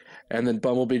like? And then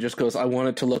Bumblebee just goes, I want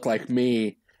it to look like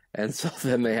me. And so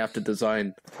then they have to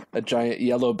design a giant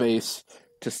yellow base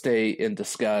to stay in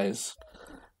disguise,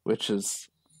 which is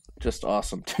just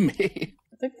awesome to me.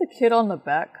 I think the kid on the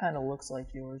back kind of looks like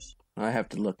yours. I have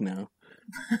to look now.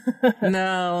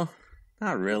 No.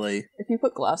 Not really. If you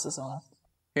put glasses on.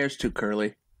 Hair's too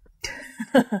curly.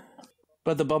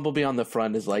 But the Bumblebee on the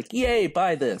front is like, yay,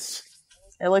 buy this.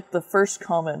 I like the first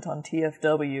comment on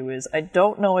TFW is, I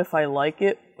don't know if I like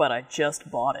it, but I just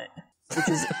bought it.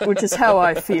 Which is how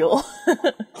I feel.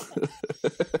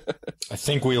 I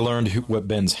think we learned what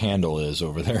Ben's handle is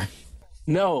over there.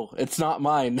 No, it's not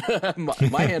mine.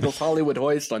 My handle's Hollywood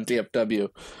Hoist on TFW.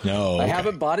 No, okay. I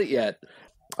haven't bought it yet.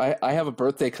 I have a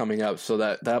birthday coming up, so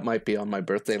that might be on my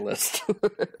birthday list.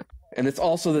 And it's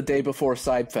also the day before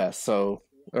CybFest,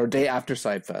 or day after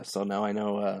CybFest. So now I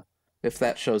know if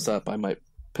that shows up, I might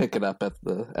pick it up at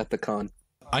the con.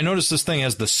 I noticed this thing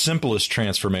has the simplest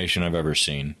transformation I've ever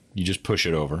seen. You just push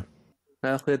it over.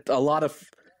 Well, a lot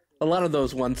of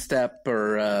those one step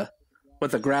but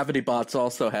the Gravity Bots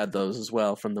also had those as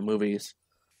well from the movies.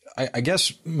 I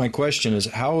guess my question is,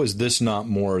 how is this not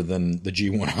more than the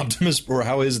G1 Optimus, or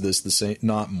how is this the same,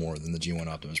 not more than the G1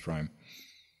 Optimus Prime?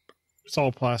 It's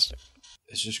all plastic.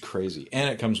 It's just crazy, and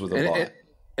it comes with a bot.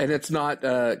 And it's not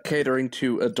catering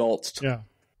to adults. Yeah,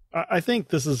 I think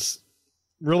this is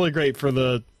really great for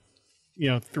the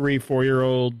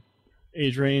 3-4-year-old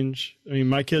age range. I mean,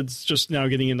 my kid's just now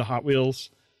getting into Hot Wheels,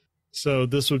 so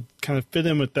this would kind of fit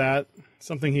in with that.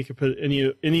 Something he could put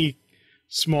any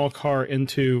small car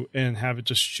into and have it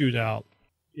just shoot out.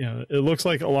 It looks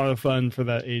like a lot of fun for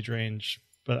that age range,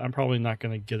 but I'm probably not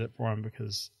going to get it for him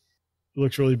because it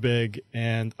looks really big,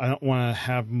 and I don't want to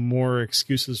have more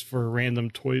excuses for random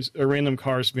toys or random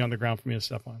cars to be on the ground for me to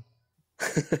step on.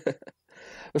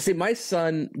 Well, see, my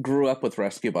son grew up with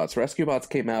Rescue Bots. Rescue Bots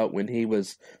came out when he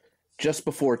was just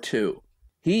before 2.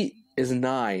 He is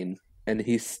 9, and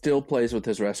he still plays with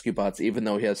his Rescue Bots, even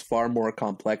though he has far more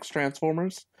complex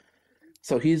Transformers.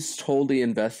 So he's totally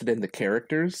invested in the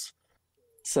characters.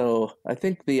 So I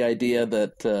think the idea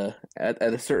that at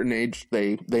a certain age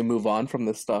they move on from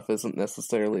this stuff isn't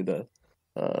necessarily the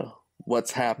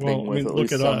what's happening with at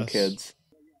least some kids.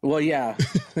 Well, yeah.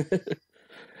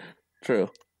 True.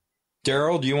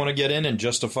 Daryl, do you want to get in and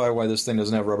justify why this thing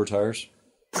doesn't have rubber tires?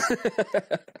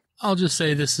 I'll just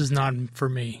say this is not for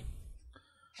me.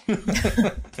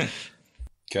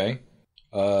 Okay.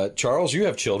 Charles, you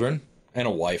have children, and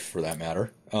a wife for that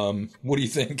matter. What do you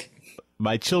think?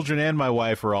 My children and my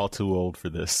wife are all too old for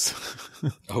this.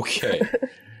 Okay.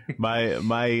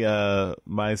 My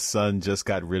son just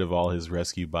got rid of all his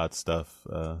rescue bot stuff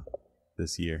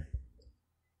this year.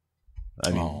 I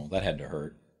mean, that had to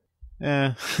hurt.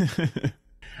 Yeah.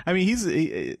 I mean,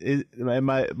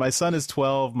 my son is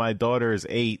 12, my daughter is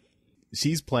 8.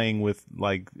 She's playing with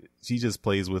she just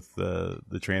plays with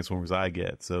the Transformers I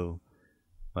get. So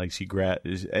she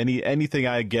grabs anything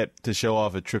I get to show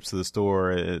off at trips to the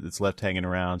store, it's left hanging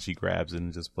around, she grabs it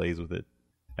and just plays with it.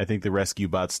 I think the rescue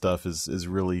bot stuff is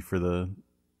really for the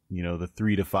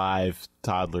 3 to 5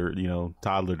 toddler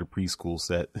to preschool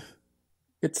set.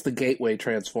 It's the gateway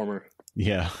Transformer.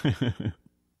 Yeah.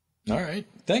 All right.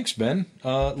 Thanks, Ben.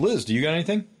 Liz, do you got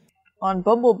anything? On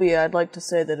Bumblebee, I'd like to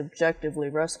say that objectively,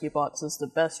 Rescue Bots is the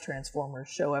best Transformers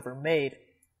show ever made.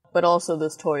 But also,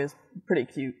 this toy is pretty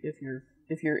cute. If you're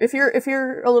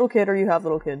a little kid or you have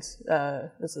little kids,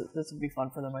 this would be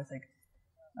fun for them, I think.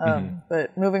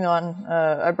 But moving on,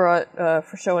 I brought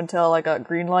for show and tell. I got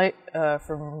Greenlight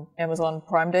from Amazon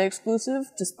Prime Day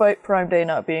exclusive. Despite Prime Day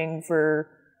not being for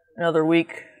another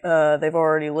week, they've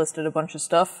already listed a bunch of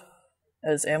stuff,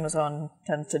 as Amazon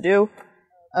tends to do.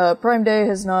 Prime Day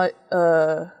has not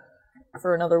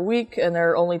for another week, and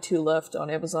there are only 2 left on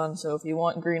Amazon, so if you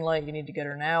want Greenlight, you need to get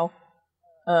her now.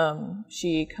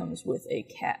 She comes with a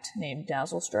cat named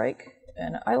Dazzle Strike,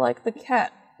 and I like the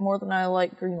cat more than I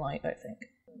like Greenlight, I think.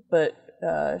 But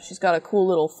she's got a cool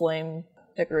little flame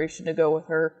decoration to go with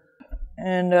her.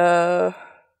 And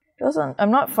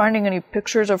I'm not finding any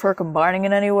pictures of her combining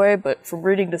in any way, but from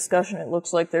reading discussion, it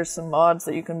looks like there's some mods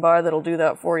that you can buy that'll do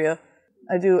that for you.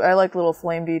 I like little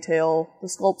flame detail. The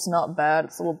sculpt's not bad.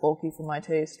 It's a little bulky for my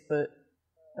taste, but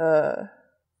I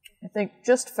think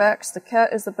just facts, the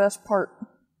cat is the best part.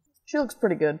 She looks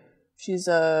pretty good. She's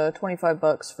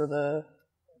 $25 for the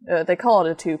they call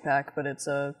it a 2-pack, but it's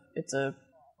a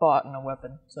bot and a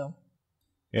weapon. So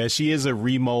yeah, she is a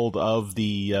remold of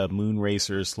the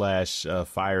Moonracer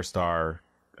 / Firestar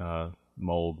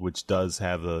mold, which does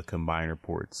have the combiner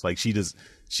ports.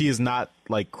 She is not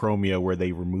like Chromia where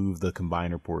they remove the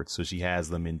combiner ports, so she has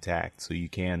them intact, so you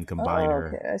can combine her.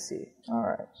 Okay, I see. All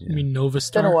right. Yeah. You mean Novastar?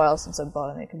 It's been a while since I've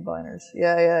bought any combiners.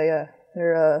 Yeah.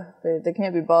 They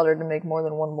can't be bothered to make more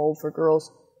than one mold for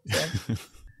girls. So.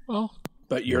 Well,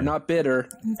 but you're not bitter.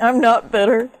 I'm not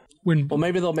bitter. Well,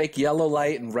 maybe they'll make yellow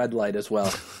light and red light as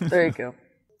well. There you go.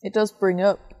 It does bring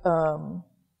up,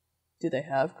 do they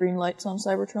have green lights on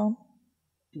Cybertron?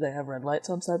 Do they have red lights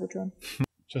on Cybertron?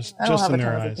 I don't have a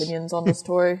ton of opinions on this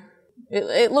toy.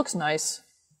 It looks nice.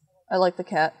 I like the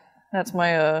cat. That's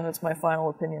my final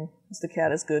opinion. The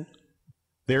cat is good.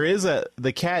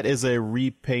 The cat is a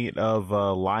repaint of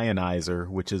Lionizer,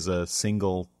 which is a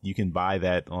single. You can buy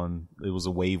that it was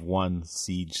a Wave 1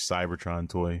 Siege Cybertron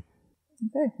toy.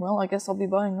 Okay, well, I guess I'll be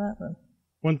buying that then.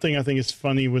 One thing I think is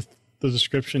funny with the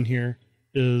description here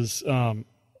is in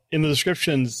the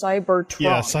description, Cybertron.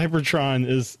 Yeah, Cybertron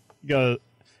is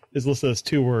listed as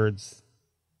 2 words,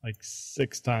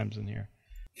 6 times in here.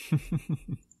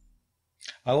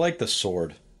 I like the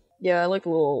sword. Yeah, I like the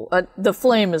little. The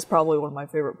flame is probably one of my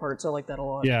favorite parts. I like that a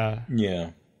lot. Yeah.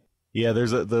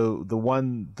 There's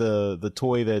the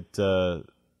toy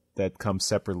that comes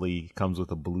separately comes with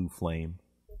a blue flame.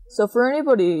 So for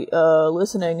anybody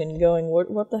listening and going,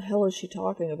 what the hell is she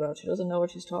talking about? She doesn't know what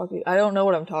she's talking. I don't know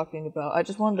what I'm talking about. I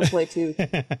just wanted to play 2,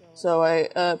 so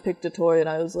I picked a toy and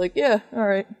I was like, yeah, all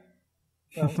right.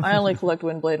 So I only collect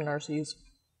Windblade and RCs.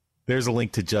 There's a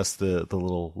link to just the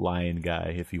little lion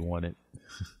guy if you want it.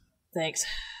 Thanks.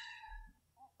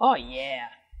 Oh yeah.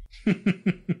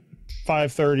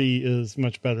 $5.30 is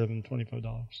much better than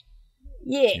 $25.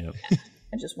 Yeah. Yep.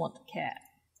 I just want the cat.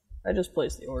 I just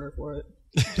placed the order for it.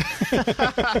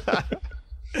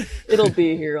 It'll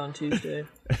be here on Tuesday.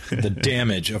 The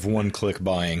damage of one-click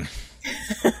buying.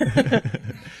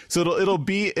 So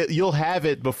you'll have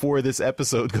it before this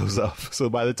episode goes up. So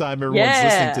by the time everyone's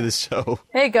listening to this show.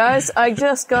 Hey guys, I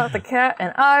just got the cat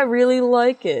and I really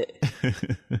like it.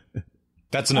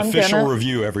 That's an official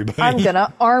review, everybody. I'm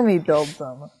gonna army build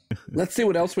them. Let's see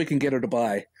what else we can get her to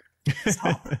buy.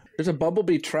 There's a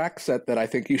Bumblebee track set that I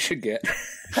think you should get.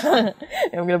 I'm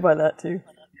gonna buy that too.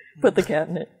 Put the cat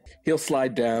in it. He'll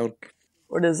slide down.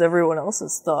 What is everyone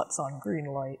else's thoughts on green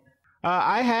light?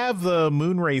 I have the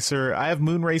Moonracer. I have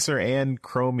Moonracer and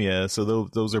Chromia, so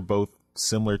those are both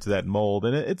similar to that mold,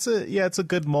 and it's a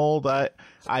good mold.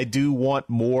 I do want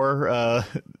more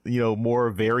more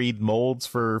varied molds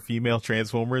for female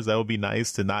Transformers. That would be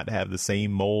nice to not have the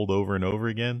same mold over and over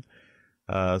again.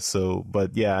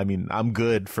 But yeah, I mean, I'm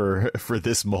good for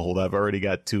this mold. I've already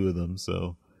got 2 of them,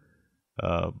 so.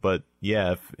 But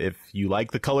yeah, if you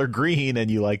like the color green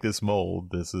and you like this mold,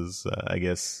 this is, I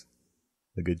guess,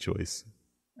 a good choice.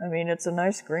 I mean, it's a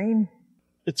nice green.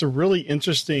 It's a really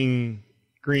interesting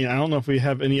green. I don't know if we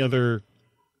have any other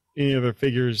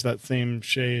figures that same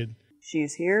shade.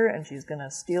 She's here, and she's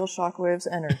gonna steal Shockwave's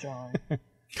Energon.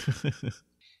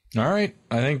 All right,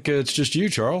 I think it's just you,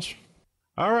 Charles.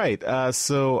 All right,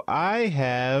 so I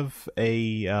have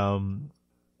we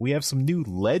have some new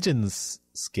Legends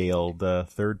scaled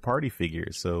third-party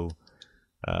figures. So,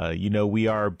 we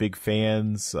are big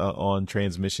fans on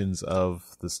transmissions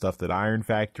of the stuff that Iron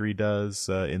Factory does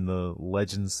in the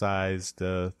Legends-sized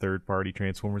third-party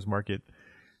Transformers market.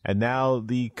 And now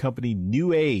the company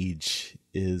New Age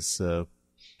is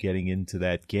getting into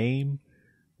that game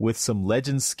with some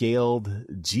Legends-scaled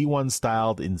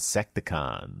G1-styled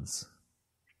Insecticons.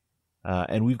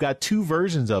 And we've got 2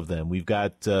 versions of them. We've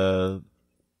got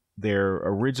their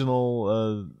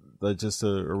original,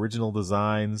 original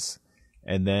designs,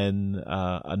 and then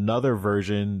another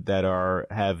version that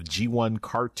have G1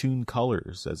 cartoon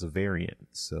colors as a variant.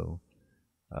 So,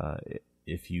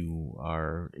 if you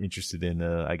are interested in,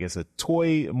 I guess, a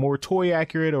more toy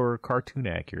accurate or cartoon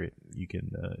accurate, you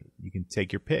can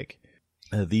take your pick.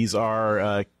 These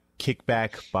are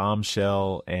Kickback,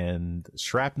 Bombshell, and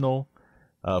Shrapnel.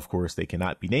 Of course, they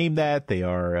cannot be named that. They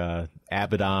are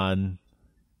Abaddon,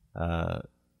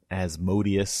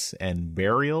 Asmodeus, and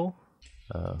Burial.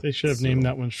 They should have named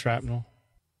that one Shrapnel.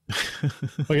 Well,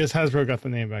 I guess Hasbro got the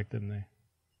name back, didn't they?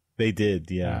 They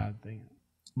did, yeah. Dang it.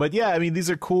 But yeah, I mean, these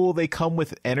are cool. They come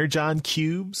with Energon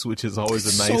cubes, which is always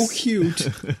a nice, so cute,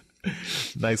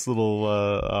 nice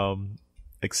little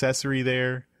accessory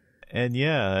there. And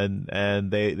yeah,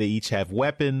 and they each have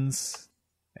weapons.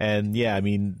 And yeah, I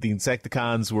mean, the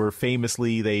Insecticons were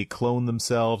famously, they cloned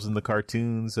themselves in the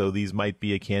cartoon, so these might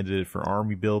be a candidate for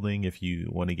army building if you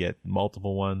want to get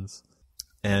multiple ones.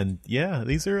 And yeah,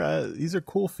 these are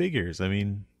cool figures. I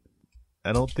mean,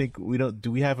 I don't think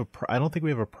we have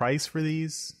a price for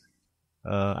these.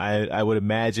 I would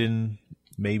imagine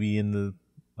maybe in the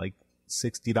like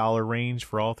 $60 range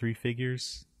for all 3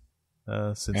 figures.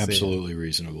 Absolutely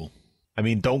reasonable. I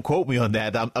mean, don't quote me on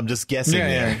that. I'm just guessing.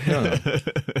 Yeah.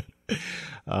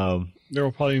 There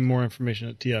will probably be more information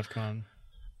at TFCon.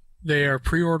 They are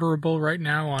pre-orderable right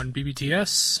now on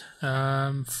BBTS.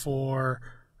 For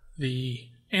the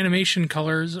animation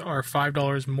colors are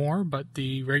 $5 more, but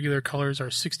the regular colors are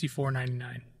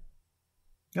 $64.99.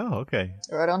 Oh, okay.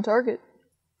 Right on target.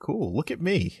 Cool. Look at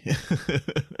me.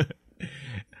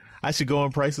 I should go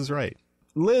on Price is Right.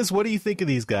 Liz, what do you think of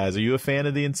these guys? Are you a fan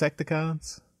of the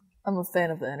Insecticons? I'm a fan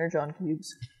of the Energon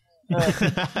cubes. No,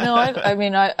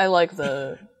 I like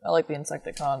the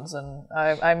Insecticons, and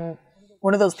I'm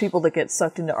one of those people that get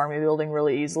sucked into army building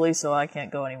really easily, so I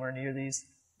can't go anywhere near these.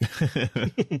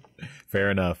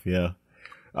 Fair enough, yeah.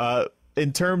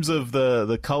 In terms of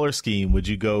the color scheme, would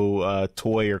you go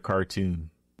toy or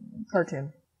cartoon?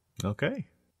 Cartoon. Okay,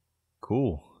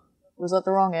 cool. Was that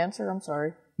the wrong answer? I'm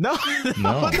sorry. No. It's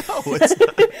not.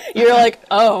 You're like,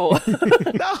 oh.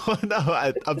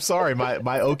 No. I'm sorry.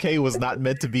 My okay was not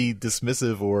meant to be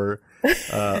dismissive or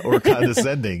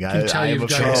condescending. I am a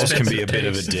Charles can be a bit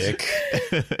of a dick.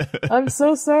 I'm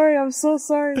so sorry.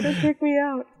 Don't kick me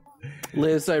out.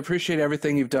 Liz, I appreciate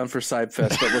everything you've done for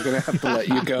CybFest, but we're going to have to let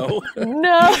you go.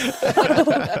 No.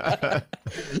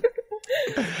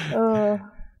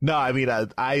 No, I mean,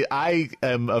 I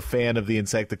am a fan of the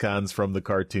Insecticons from the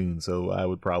cartoon, so I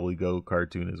would probably go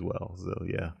cartoon as well. So,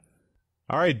 yeah.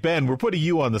 All right, Ben, we're putting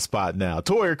you on the spot now.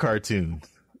 Toy or cartoon?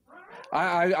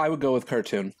 I would go with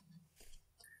cartoon.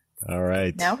 All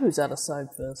right. Now who's out of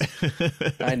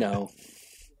CybFest? I know.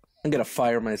 I'm going to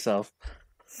fire myself.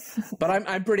 But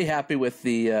I'm pretty happy with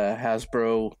the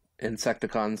Hasbro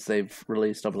Insecticons they've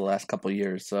released over the last couple of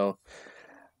years, so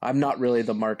I'm not really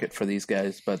the market for these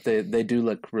guys, but they do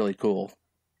look really cool.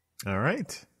 All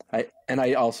right.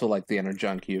 I also like the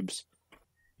Energon cubes.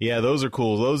 Yeah, those are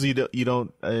cool. Those you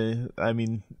don't. I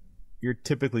mean, you're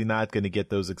typically not going to get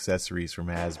those accessories from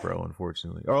Hasbro,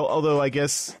 unfortunately. Although I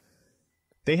guess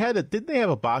they had didn't they have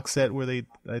a box set where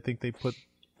I think they put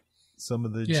some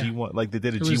of the G1, like they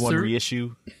did a G1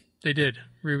 reissue. They did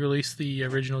re-release the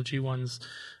original G1's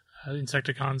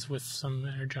Insecticons with some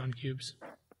Energon cubes.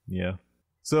 Yeah.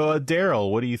 So,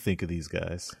 Daryl, what do you think of these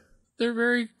guys? They're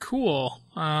very cool.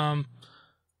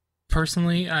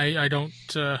 Personally, I don't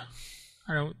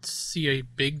I don't see a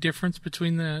big difference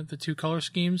between the two color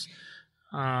schemes.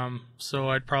 So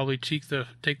I'd probably take the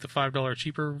 $5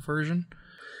 cheaper version.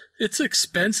 It's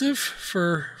expensive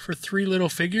for 3 little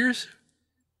figures.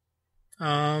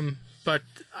 But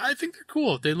I think they're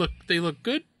cool. They look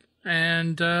good,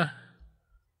 and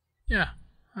yeah,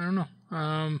 I don't know.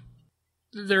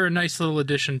 They're a nice little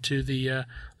addition to the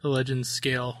Legends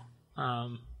scale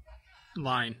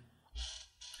line.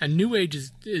 And New Age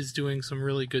is doing some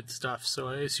really good stuff, so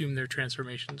I assume their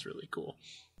transformation's really cool.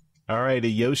 All right,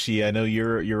 Yoshi, I know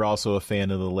you're also a fan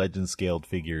of the Legend scaled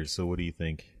figures, so what do you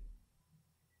think?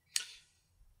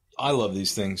 I love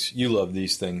these things. You love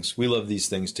these things. We love these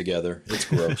things together. It's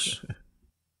gross.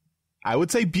 I would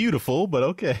say beautiful, but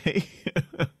okay.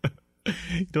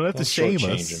 You don't have to shame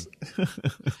us.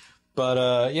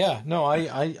 But yeah, no,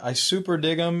 I super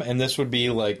dig them, and this would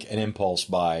be like an impulse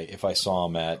buy if I saw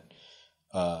them at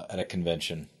a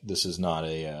convention. This is not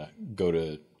a go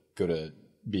to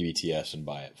BBTS and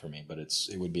buy it for me, but it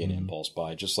would be an impulse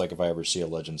buy. Just like if I ever see a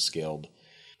Legend scaled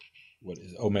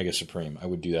Omega Supreme, I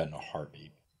would do that in a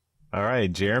heartbeat. All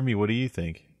right, Jeremy, what do you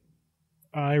think?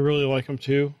 I really like them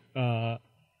too. I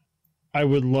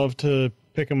would love to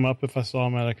pick them up if I saw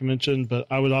them at a convention, but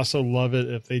I would also love it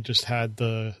if they just had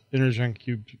the Energon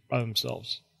cubes by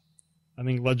themselves. I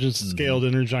think Legends scaled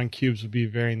Energon cubes would be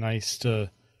very nice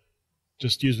to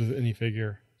just use with any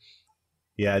figure.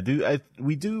 Yeah,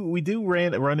 we do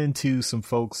run into some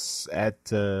folks at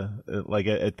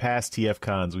past TF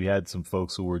cons. We had some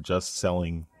folks who were just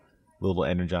selling little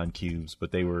Energon cubes,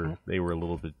 but they were a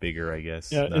little bit bigger, I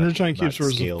guess. Yeah, Energon cubes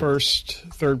was the first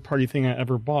third-party thing I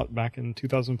ever bought back in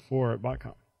 2004 at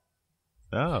BotCon.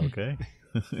 Oh, okay.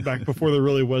 Back before there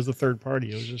really was a third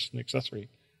party. It was just an accessory.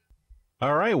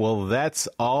 All right, well, that's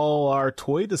all our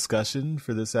toy discussion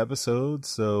for this episode,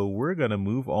 so we're going to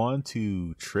move on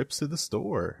to trips to the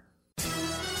store.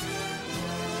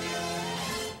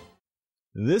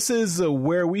 This is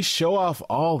where we show off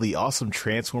all the awesome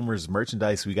Transformers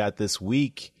merchandise we got this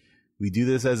week. We do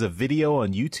this as a video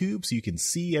on YouTube, so you can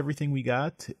see everything we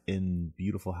got in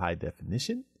beautiful high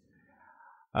definition.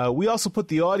 We also put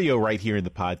the audio right here in the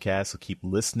podcast, so keep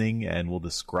listening, and we'll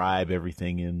describe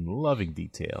everything in loving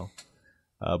detail.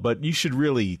 But you should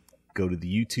really go to the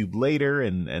YouTube later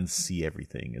and see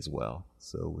everything as well.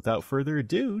 So without further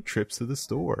ado, trips to the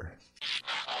store.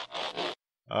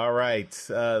 All right,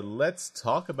 let's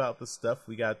talk about the stuff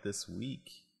we got this week.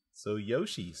 So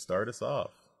Yoshi, start us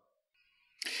off.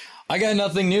 I got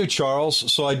nothing new,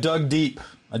 Charles, so I dug deep.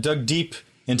 I dug deep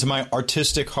into my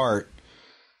artistic heart.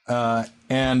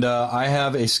 And I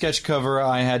have a sketch cover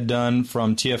I had done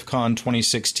from TFCon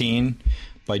 2016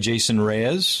 by Jason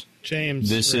Reyes.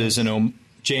 James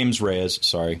Reyes,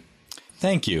 sorry.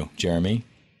 Thank you, Jeremy.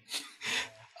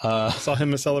 I saw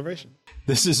him at Celebration.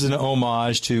 This is an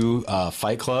homage to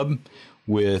Fight Club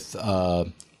with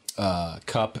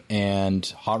Cup and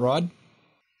Hot Rod.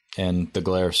 And the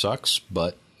glare sucks,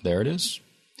 but there it is.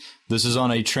 This is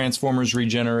on a Transformers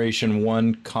Regeneration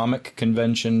 1 Comic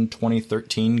Convention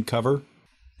 2013 cover.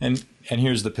 And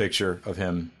here's the picture of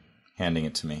him handing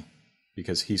it to me,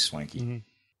 because he's swanky. Mm-hmm.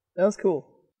 That was cool.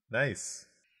 Nice.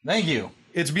 Thank you.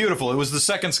 It's beautiful. It was the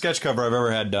second sketch cover I've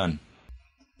ever had done.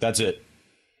 That's it.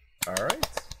 All right.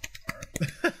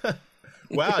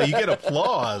 Wow, you get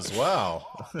applause. Wow.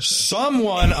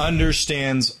 Someone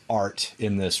understands art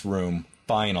in this room,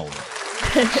 finally.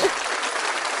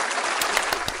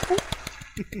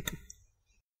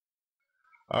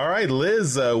 All right,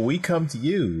 Liz, we come to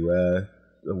you,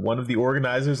 one of the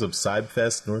organizers of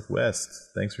CybFest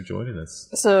Northwest. Thanks for joining us.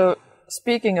 So,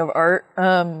 speaking of art,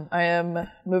 I am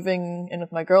moving in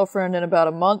with my girlfriend in about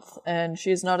a month, and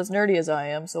she's not as nerdy as I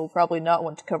am, so we'll probably not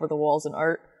want to cover the walls in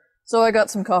art. So I got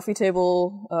some coffee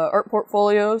table art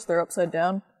portfolios. They're upside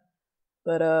down.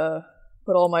 But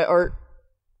put all my art.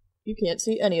 You can't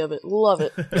see any of it. Love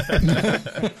it.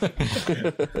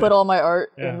 Put all my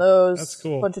art in those. That's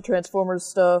cool. Bunch of Transformers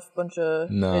stuff.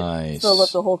 Nice. Filled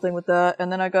up the whole thing with that.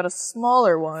 And then I got a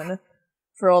smaller one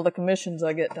for all the commissions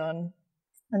I get done.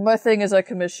 And my thing is I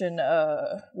commission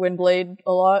Windblade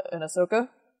a lot and Ahsoka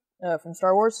from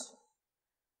Star Wars.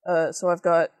 So I've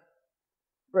got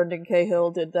Brendan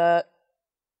Cahill did that,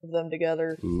 of them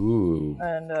together. Ooh.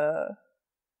 And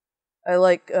I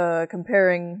like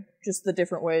comparing just the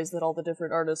different ways that all the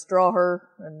different artists draw her.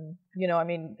 And,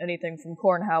 anything from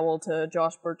Corn Howell to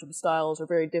Josh Burcham's styles are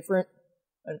very different.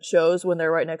 And it shows when they're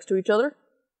right next to each other.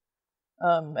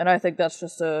 And I think that's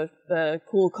just a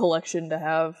cool collection to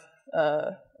have.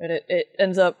 And it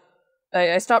ends up...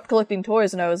 I stopped collecting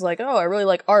toys and I was like, oh, I really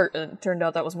like art. And it turned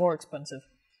out that was more expensive.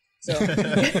 So,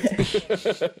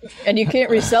 and you can't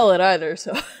resell it either.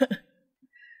 So,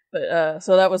 But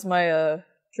so that was my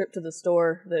trip to the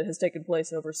store that has taken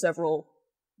place over several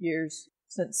years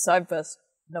since CybFest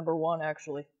 #1.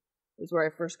 Actually, was where I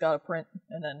first got a print,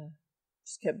 and then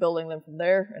just kept building them from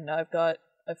there. And now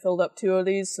I filled up 2 of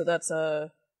these, so that's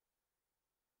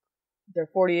they're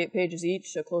 48 pages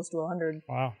each, so close to 100.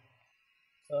 Wow.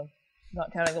 So,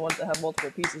 not counting the ones that have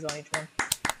multiple pieces on each one.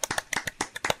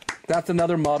 That's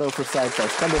another motto for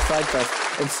CybFest. Come to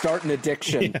CybFest and start an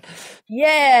addiction.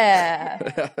 Yeah!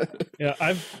 Yeah,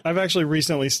 I've actually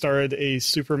recently started a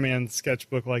Superman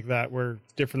sketchbook like that, where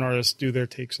different artists do their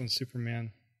takes on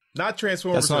Superman. Not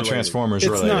Transformers. That's not related. Transformers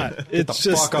It's related. not. Get the It's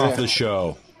just fuck off the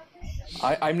show.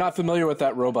 I'm not familiar with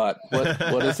that robot.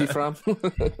 What is he from?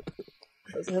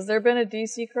 Has there been a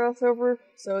DC crossover?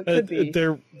 So it could be.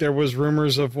 There was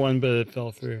rumors of one, but it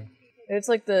fell through. It's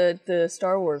like the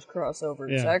Star Wars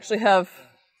crossovers. Yeah. I actually have,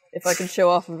 if I can show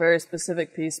off a very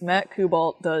specific piece, Matt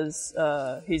Kubalt does,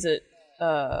 he's at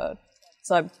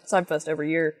CybFest every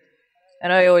year,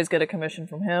 and I always get a commission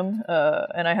from him,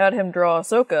 and I had him draw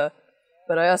Ahsoka,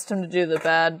 but I asked him to do the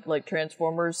bad, like,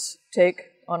 Transformers take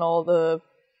on all the...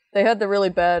 They had the really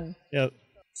bad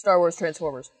Star Wars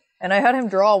Transformers, and I had him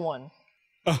draw one.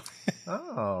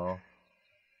 Oh.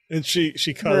 And she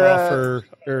cut off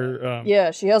her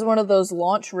Yeah, she has one of those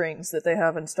launch rings that they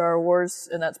have in Star Wars,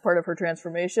 and that's part of her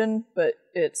transformation, but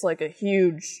it's like a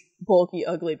huge, bulky,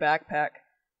 ugly backpack,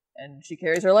 and she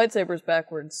carries her lightsabers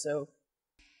backwards, so...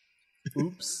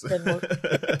 Oops.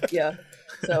 Yeah,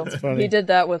 so he did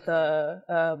that with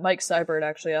Mike Seibert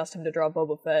actually asked him to draw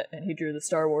Boba Fett, and he drew the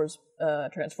Star Wars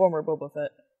Transformer Boba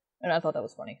Fett, and I thought that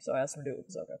was funny, so I asked him to do it with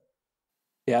Ahsoka.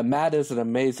 Yeah, Matt is an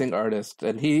amazing artist,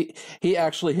 and he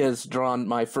actually has drawn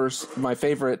my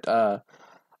favorite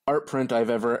art print I've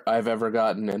ever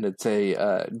gotten, and it's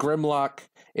a Grimlock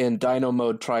in Dino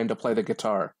mode trying to play the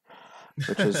guitar,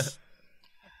 which is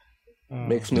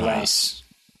makes me laugh.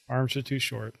 Arms are too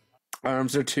short.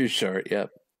 Arms are too short. Yep.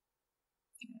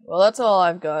 Well, that's all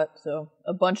I've got. So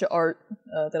a bunch of art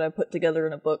that I put together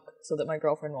in a book so that my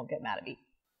girlfriend won't get mad at me.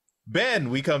 Ben,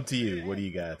 we come to you. What do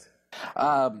you got?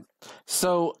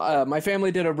 So my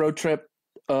family did a road trip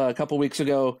a couple weeks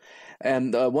ago,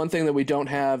 and one thing that we don't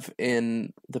have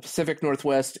in the Pacific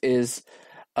Northwest is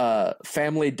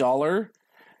Family Dollar,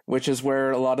 which is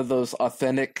where a lot of those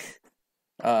authentic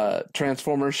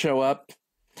Transformers show up.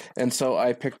 And so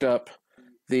I picked up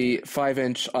the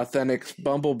 5-inch authentic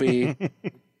Bumblebee,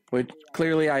 which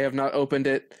clearly I have not opened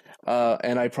it,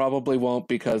 and I probably won't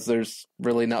because there's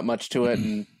really not much to it,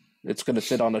 and it's going to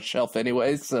sit on a shelf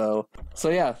anyway. So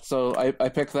I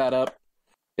picked that up.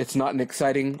 It's not an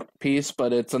exciting piece,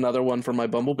 but it's another one for my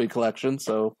Bumblebee collection.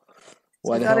 So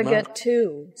why the hell not? You gotta get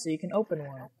 2 so you can open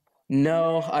one.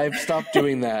 No, I've stopped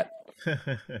doing that.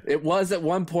 It was at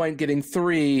one point getting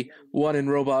 3, 1 in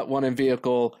robot, 1 in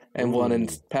vehicle, and 1 in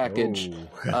package.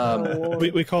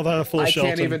 We call that a full Shelton. I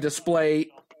can't even display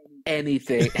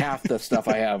anything, half the stuff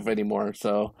I have anymore.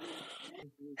 So,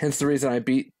 hence the reason I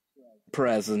beat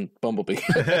Perez and Bumblebee.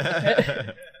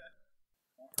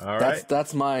 All right.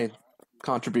 That's my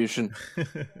contribution.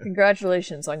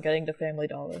 Congratulations on getting to Family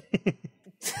Dollar.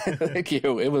 Thank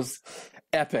you. It was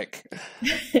epic.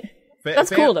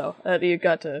 That's cool, though, that you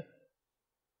got to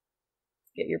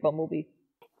get your Bumblebee.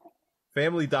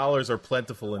 Family Dollars are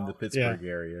plentiful in the Pittsburgh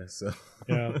area. So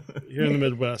yeah, here in the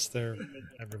Midwest, they're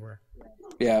everywhere.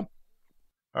 Yeah.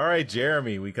 All right,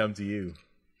 Jeremy, we come to you.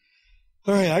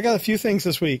 All right, I got a few things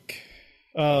this week.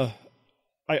 I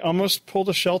almost pulled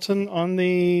a Shelton on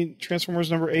the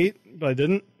Transformers number 8, but I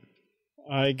didn't.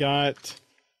 I got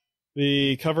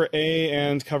the cover A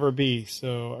and cover B,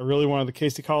 so I really wanted the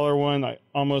Casey Collar one. I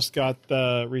almost got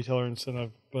the retailer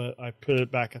incentive, but I put it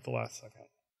back at the last second.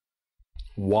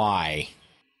 Why?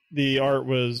 The art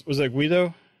was that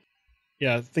Guido?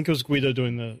 Yeah, I think it was Guido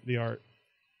doing the art.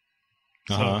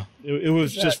 Uh-huh. So it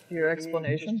was Is just... that your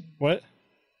explanation? What?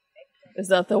 Is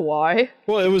that the why?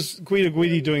 Well, it was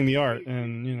Guidi doing the art,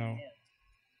 and, you know...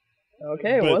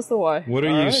 Okay, what's the why? What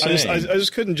are you saying? I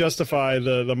just couldn't justify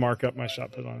the markup my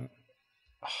shop put on it.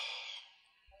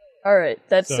 All right,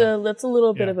 that's a So,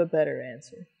 little bit of a better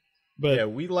answer. But Yeah,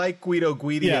 we like Guido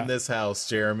Guidi in this house,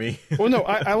 Jeremy. well, no,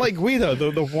 I like Guido.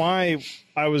 The why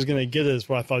I was going to get it is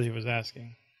what I thought he was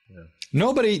asking.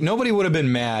 Nobody would have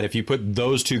been mad if you put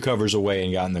those 2 covers away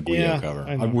and gotten the Guido cover.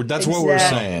 I know. That's what we're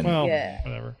Exactly. saying. Well, Yeah.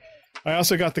 whatever. I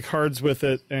also got the cards with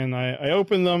it, and I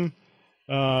opened them.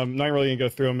 Not really going to go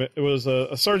through them. It was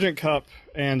a Sergeant Cup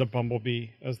and a Bumblebee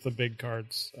as the big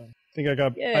cards. So I think I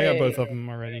got both of them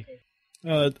already.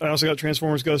 I also got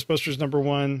Transformers Ghostbusters number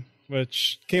 1,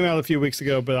 which came out a few weeks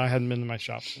ago, but I hadn't been to my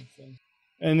shop since then.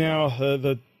 And now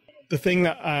the thing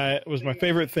that was my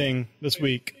favorite thing this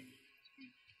week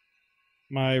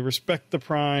My Respect the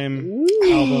Prime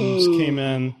albums came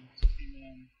in.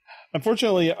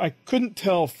 Unfortunately, I couldn't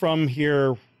tell from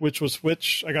here which was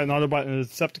which. I got an Autobot and a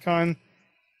Decepticon.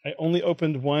 I only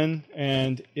opened one,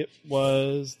 and it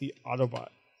was the Autobot.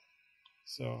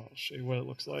 So I'll show you what it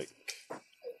looks like.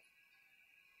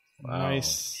 Wow.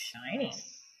 Nice. Shiny.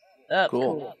 That's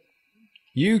cool.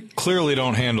 You clearly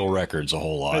don't handle records a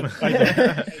whole lot. I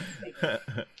don't.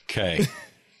 Okay.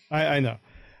 I know.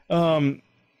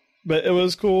 But it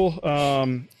was cool.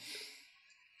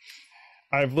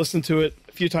 I've listened to it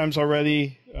a few times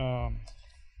already. I'm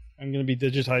going to be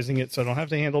digitizing it, so I don't have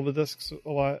to handle the discs a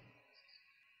lot.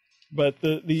 But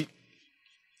I'm just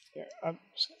going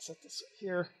to set this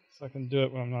here so I can do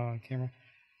it when I'm not on camera.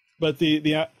 But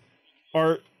the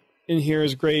art in here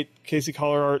is great. Casey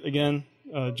Collar art again.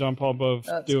 John Paul Bove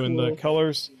doing the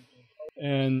colors.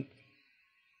 And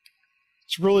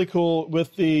it's really cool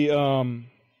with the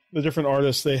different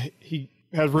artists. He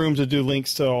had room to do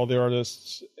links to all the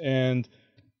artists, and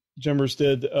Jimmers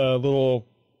did a little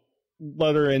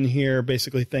letter in here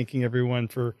basically thanking everyone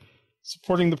for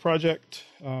supporting the project.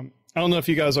 I don't know if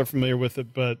you guys are familiar with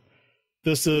it, but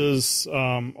this is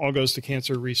All Goes to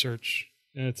Cancer Research,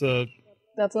 and it's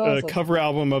That's awesome. a cover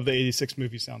album of the 86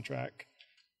 movie soundtrack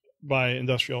by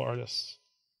industrial artists.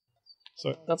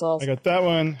 So That's awesome. I got that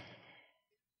one.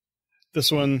 This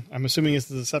one, I'm assuming it's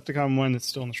the Decepticon one. It's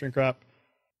still in the shrink wrap.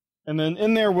 And then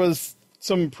in there was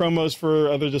some promos for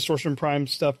other Distortion Prime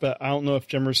stuff, but I don't know if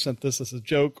Jimmers sent this as a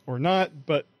joke or not,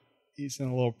 but he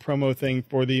sent a little promo thing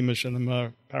for the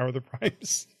Machinima Power of the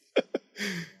Primes.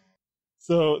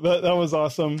 So that was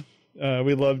awesome.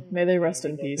 We loved... May they rest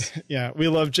in peace. Yeah, we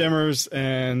love Jimmers,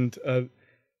 and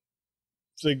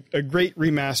it's a great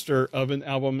remaster of an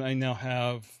album. I now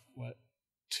have,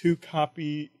 2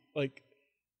 copy, like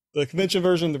the convention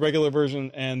version, the regular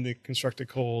version, and the Constructed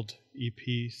Cold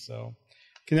EP. So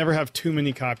can never have too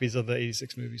many copies of the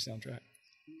 86 movie soundtrack.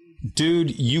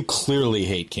 Dude, you clearly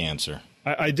hate cancer.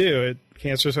 I do.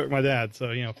 Cancer's hurt my dad,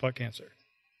 so, fuck cancer.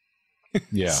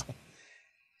 Yeah. So,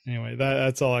 anyway,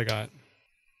 that's all I got.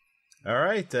 All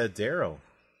right, Daryl.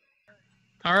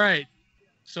 All right.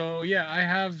 So, yeah, I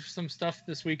have some stuff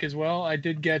this week as well. I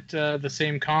did get the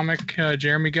same comic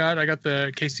Jeremy got. I got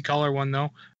the Casey Collar one,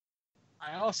 though.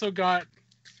 I also got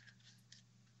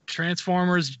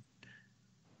Transformers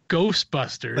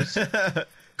Ghostbusters.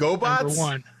 GoBots? Number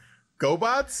 1.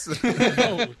 GoBots?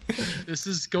 No, this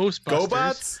is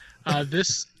Ghostbusters. GoBots?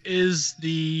 This is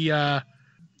the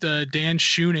Dan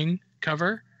Schooning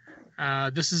cover.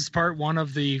 This is part 1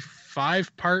 of the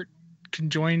 5-part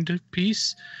conjoined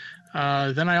piece.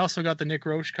 Then I also got the Nick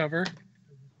Roche cover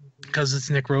because it's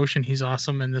Nick Roche and he's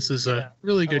awesome, and this is a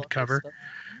really good cover.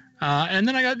 And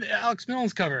then I got Alex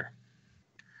Milne's cover.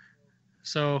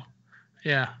 So,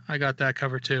 yeah, I got that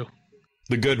cover too.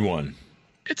 The good one.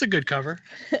 It's a good cover.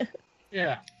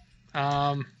 Yeah.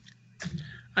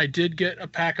 I did get a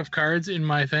pack of cards in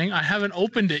my thing. I haven't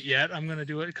opened it yet. I'm going to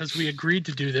do it because we agreed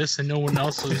to do this and no one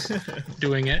else was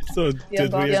doing it. So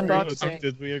did we agree? unboxing.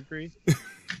 Did we agree?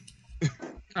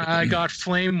 I got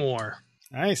Flame War.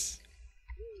 Nice.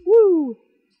 Woo!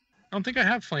 I don't think I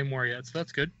have Flame War yet, so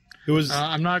that's good. It was.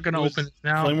 I'm not going to open it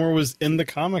now. Flame War was in the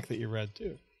comic that you read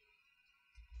too.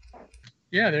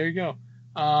 Yeah, there you go.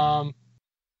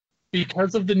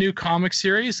 Because of the new comic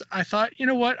series, I thought, you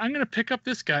know what? I'm going to pick up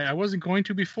this guy. I wasn't going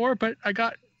to before, but I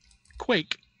got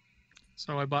Quake.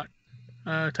 So I bought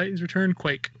Titans Return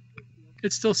Quake.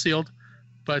 It's still sealed,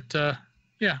 but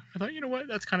yeah, I thought, you know what?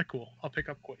 That's kind of cool. I'll pick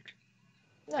up Quake.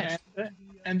 Nice.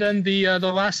 And then the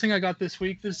last thing I got this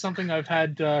week, this is something I've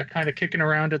had kind of kicking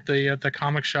around at the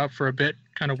comic shop for a bit,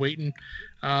 kind of waiting.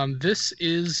 This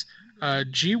is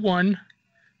G1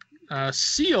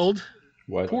 sealed,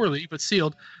 poorly, but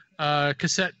sealed,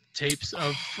 cassette tapes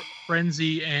of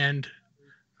Frenzy and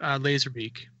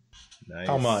Laserbeak. Nice.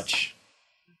 How much?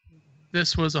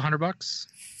 This was $100.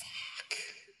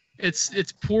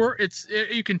 It's poor.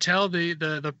 You can tell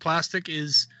the plastic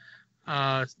is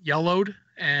yellowed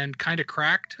and kind of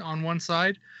cracked on one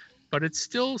side, but it's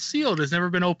still sealed. It's never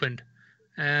been opened,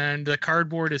 and the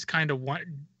cardboard is kind of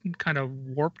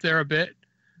warped there a bit.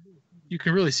 You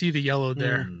can really see the yellow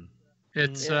there.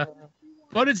 It's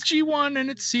but it's G1 and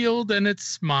it's sealed and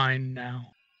it's mine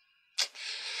now.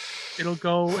 It'll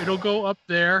go up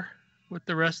there with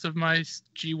the rest of my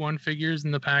G1 figures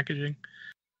in the packaging.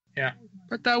 Yeah,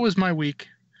 but that was my week.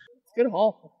 Good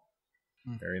haul.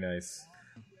 Very nice.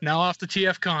 Now off to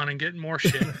TFCon and getting more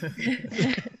shit.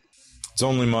 It's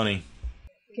only money.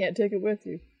 Can't take it with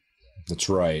you. That's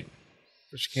right.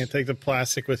 But you can't take the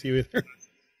plastic with you either.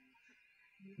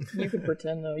 You can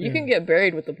pretend though. You can get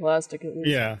buried with the plastic at least.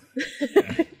 Yeah.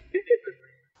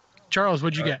 Charles,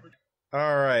 what'd you get?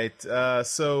 All right.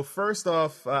 So first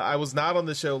off, I was not on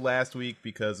the show last week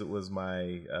because it was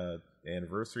my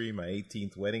anniversary, my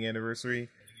 18th wedding anniversary.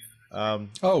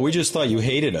 Oh, we just thought you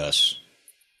hated us.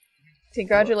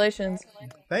 Congratulations.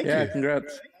 Thank you. Yeah,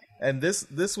 congrats. And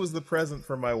this was the present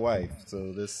for my wife.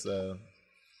 So this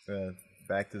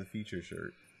Back to the Future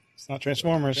shirt. It's not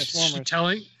Transformers. She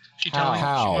telling she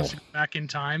wants to go back in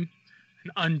time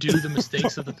and undo the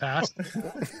mistakes of the past.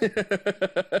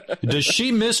 Does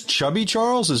she miss Chubby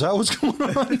Charles? Is that what's going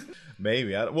on?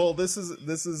 Maybe. This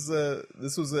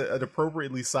was an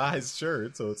appropriately sized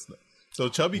shirt, so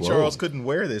Chubby Charles couldn't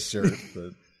wear this shirt.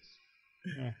 But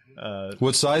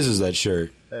What size is that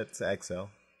shirt? that's XL.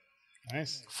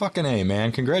 Nice. Fucking A,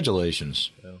 man.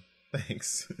 Congratulations. So,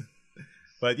 thanks.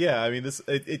 But yeah, I mean,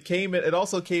 it came. It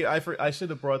also came. I should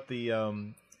have brought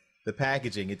the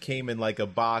packaging. It came in like a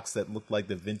box that looked like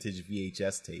the vintage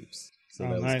VHS tapes. So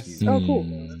that nice. was cute. Oh, cool.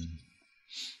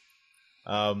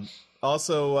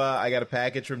 Also, I got a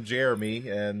package from Jeremy,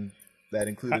 and that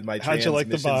included my How'd you like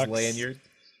the Transmissions box? lanyard.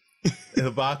 And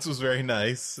the box was very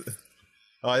nice.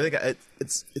 Oh, I think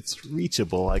it's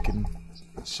reachable. I can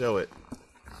show it.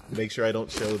 Make sure I don't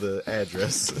show the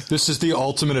address. This is the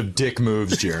ultimate of dick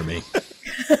moves, Jeremy.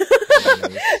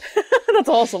 That's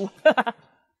awesome.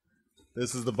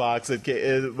 This is the box that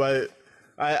came.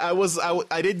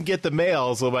 I didn't get the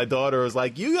mail, so my daughter was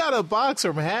like, "You got a box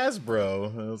from Hasbro?"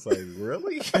 And I was like,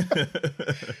 "Really?"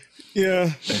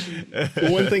 Yeah. The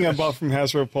one thing I bought from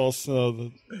Hasbro Pulse,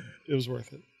 it was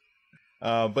worth it.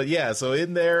 But yeah, so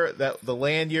in there, the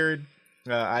lanyard,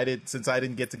 since I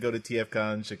didn't get to go to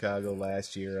TFCon Chicago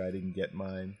last year, I didn't get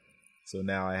mine. So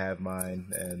now I have mine,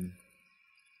 and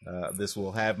this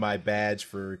will have my badge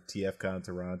for TFCon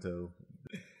Toronto.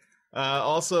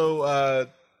 Also,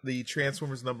 the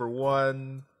Transformers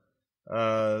 #1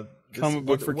 Comic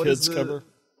book for kids cover.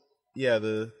 Yeah,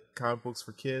 the comic books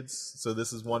for kids. So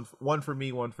this is one for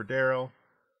me, one for Daryl.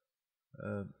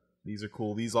 These are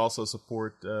cool. These also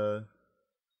support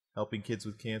helping kids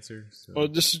with cancer. So. Well,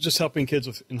 this is just helping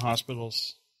kids in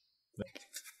hospitals.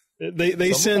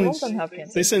 They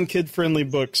send kid friendly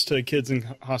books to kids in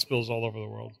hospitals all over the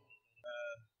world.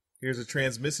 Here's a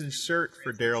transmission shirt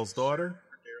for Daryl's daughter.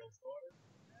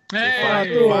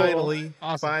 Hey! So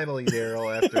Awesome. finally, Daryl,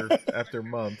 after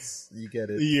months, you get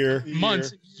it. Year.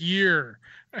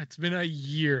 It's been a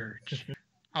year.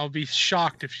 I'll be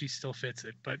shocked if she still fits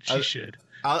it, but she should.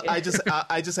 I just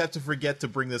have to forget to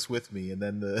bring this with me, and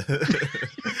then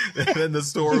the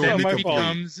story will be complete.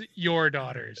 Becomes your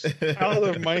daughter's. Out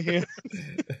of my hand.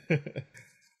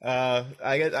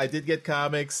 I did get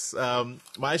comics.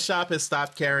 My shop has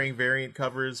stopped carrying variant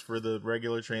covers for the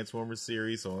regular Transformers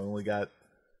series, so I only got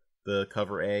the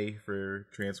cover A for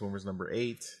Transformers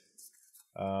 #8.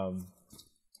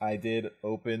 I did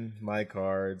open my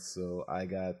cards, so I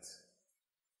got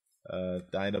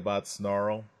Dinobot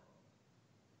Snarl.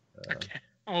 Okay.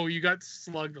 Oh, you got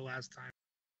slugged the last time.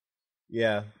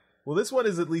 Yeah. Well, this one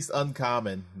is at least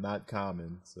uncommon, not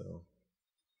common, so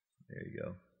there you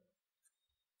go.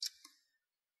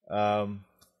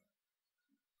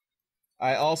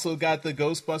 I also got the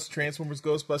Transformers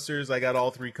Ghostbusters. I got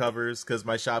all 3 covers because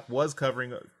my shop was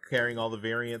carrying all the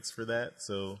variants for that.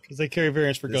 So because they carry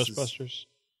variants for Ghostbusters.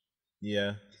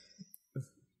 Yeah.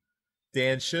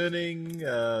 Dan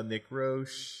Schoening, Nick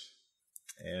Roche,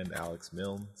 and Alex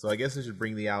Milne. So I guess I should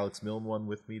bring the Alex Milne one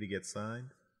with me to get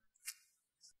signed.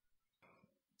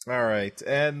 All right,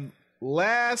 and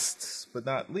last but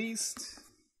not least,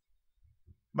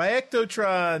 my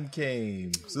Ectotron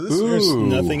came. So there's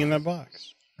nothing in that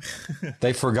box.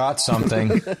 They forgot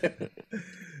something.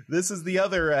 This is the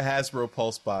other Hasbro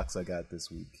Pulse box I got this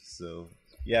week. So,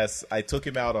 yes, I took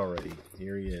him out already.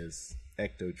 Here he is,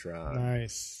 Ectotron.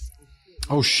 Nice.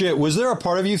 Oh, shit. Was there a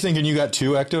part of you thinking you got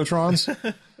 2 Ectotrons?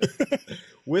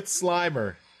 With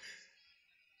Slimer.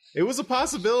 It was a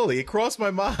possibility. It crossed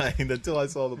my mind until I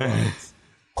saw the box.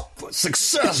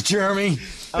 Success, Jeremy!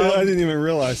 I didn't even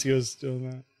realize he was doing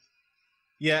that.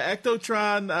 Yeah,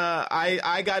 Ectotron,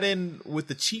 I got in with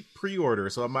the cheap pre-order,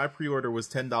 so my pre-order was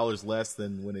 $10 less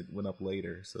than when it went up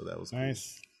later, so that was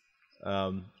nice.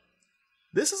 Cool.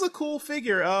 This is a cool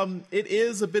figure. It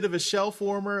is a bit of a shell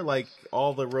former, like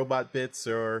all the robot bits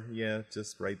are,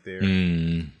 just right there.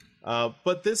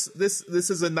 But this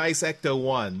is a nice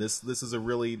Ecto-1. This is a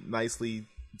really nicely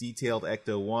detailed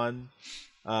Ecto-1.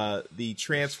 The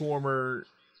Transformer,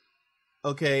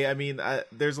 okay, I mean,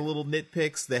 there's a little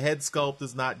nitpicks. The head sculpt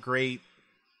is not great.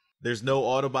 There's no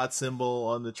Autobot symbol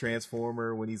on the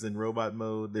Transformer when he's in robot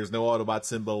mode. There's no Autobot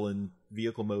symbol in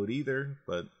vehicle mode either,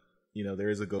 but, there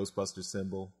is a Ghostbuster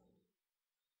symbol.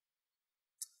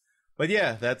 But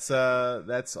yeah, that's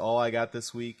all I got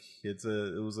this week. It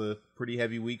was a pretty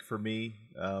heavy week for me.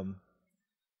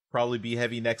 Probably be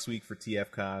heavy next week for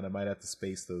TFCon. I might have to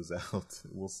space those out.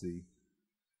 We'll see.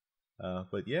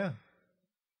 But yeah.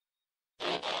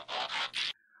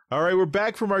 All right, we're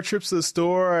back from our trips to the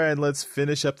store, and let's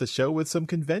finish up the show with some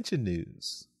convention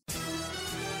news.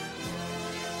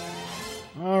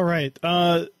 All right.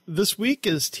 This week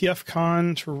is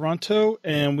TFCon Toronto,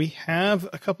 and we have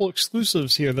a couple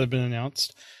exclusives here that have been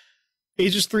announced.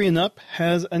 Ages 3 and Up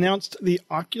has announced the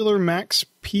Ocular Max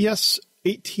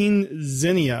PS18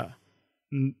 Xenia.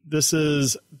 This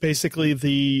is basically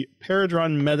the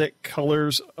Paradron Medic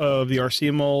colors of the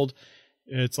RC mold.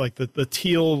 It's like the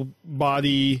teal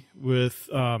body with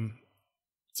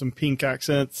some pink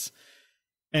accents.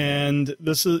 And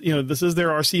this is their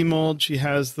RC mold. She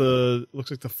has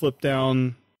looks like the flip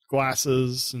down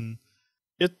glasses, and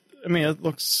it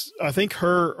looks, I think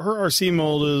her RC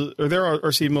mold their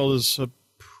RC mold is a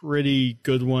pretty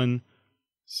good one.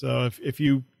 So if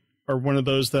you are one of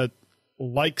those that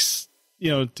likes,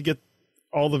 to get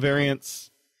all the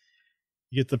variants,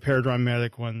 you get the Paradron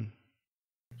Medic one.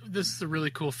 This is a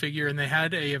really cool figure, and they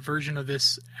had a version of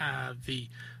this, the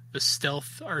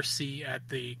Stealth RC at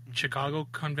the Chicago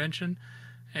convention,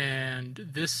 and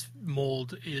this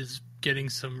mold is getting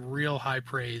some real high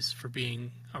praise for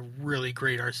being a really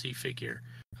great RC figure.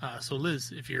 So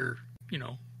Liz, if you're,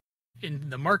 in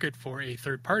the market for a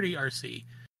third-party RC...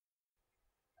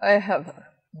 I have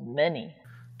many.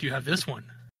 Do you have this one?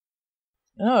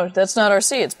 No, that's not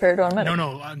RC, it's Paradron Medic.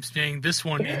 No, I'm saying this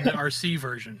one in the RC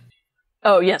version.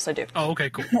 Oh, yes, I do. Oh,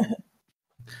 okay, cool.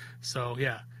 So,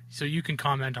 yeah. So you can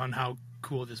comment on how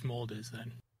cool this mold is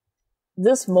then.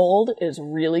 This mold is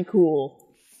really cool.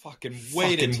 Fucking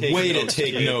way to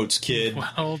take notes, kid.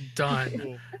 Well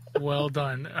done. Well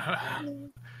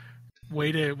done.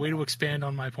 Way to expand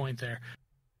on my point there.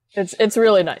 It's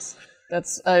really nice.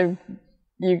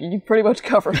 You pretty much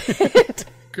covered it.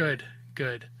 Good.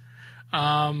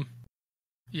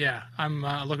 Yeah, I'm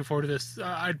looking forward to this.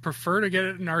 I'd prefer to get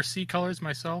it in RC colors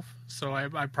myself, so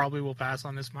I probably will pass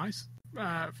on this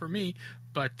for me.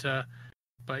 But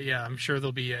yeah, I'm sure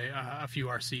there'll be a few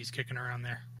RCs kicking around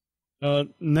there.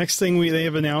 Next thing they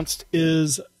have announced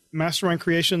is Mastermind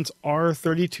Creations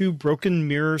R32 Broken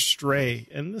Mirror Stray,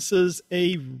 and this is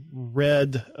a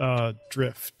red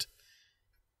drift.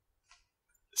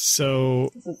 So,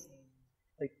 is it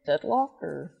like Deadlock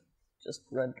or just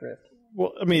red drift?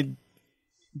 Well,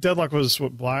 Deadlock was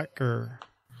what, black or?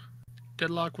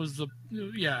 Deadlock was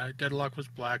Deadlock was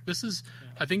black. This is,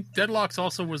 I think Deadlock's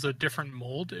also was a different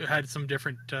mold. It had some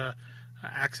different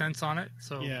accents on it.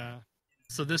 So yeah.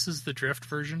 So this is the drift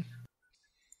version.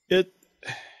 I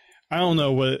don't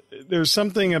know there's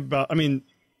something about,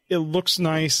 it looks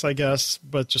nice, I guess,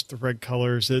 but just the red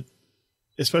colors,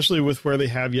 especially with where they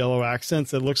have yellow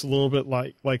accents, it looks a little bit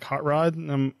like Hot Rod.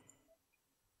 In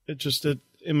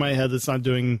my head, it's not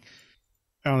doing,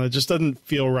 I don't know, it just doesn't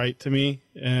feel right to me.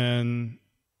 And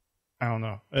I don't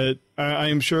know. I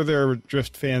am sure there are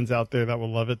drift fans out there that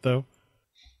will love it, though.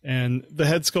 And the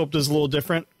head sculpt is a little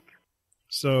different.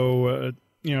 So,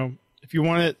 if you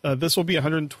want it, this will be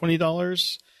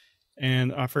 $120.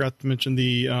 And I forgot to mention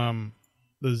the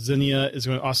Xenia is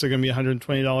also going to be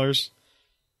 $120.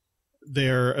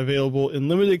 They're available in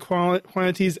limited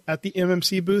quantities at the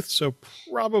MMC booth. So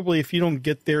probably if you don't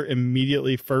get there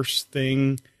immediately first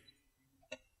thing,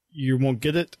 you won't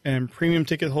get it. And premium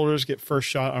ticket holders get first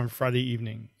shot on Friday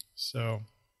evening. So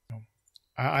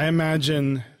I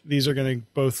imagine these are going to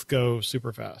both go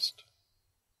super fast.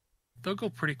 They'll go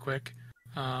pretty quick.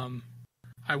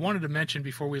 I wanted to mention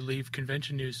before we leave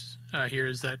convention news here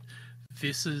is that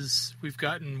we've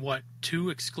gotten 2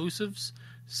 exclusives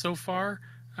so far.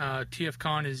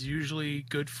 TFCon is usually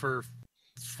good for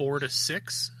 4 to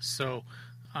 6. So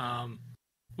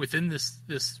within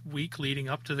this week leading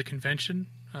up to the convention,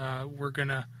 we're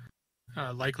gonna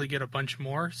likely get a bunch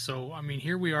more. So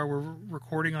here we are. We're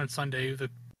recording on Sunday. The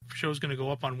show's going to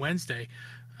go up on Wednesday.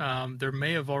 There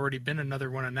may have already been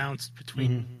another one announced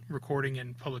between recording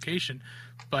and publication,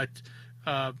 but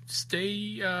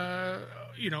stay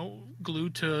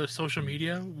glued to social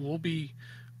media. We'll be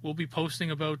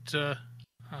posting about the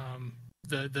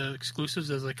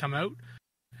exclusives as they come out,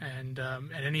 and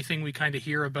anything we kind of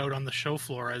hear about on the show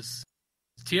floor, as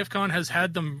TFCon has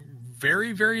had them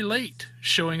very, very late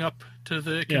showing up to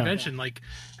the convention. Like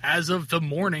as of the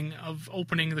morning of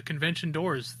opening the convention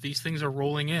doors, these things are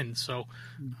rolling in. So,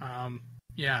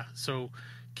 so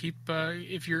keep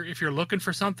if you're looking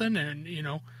for something, and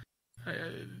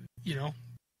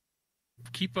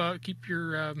keep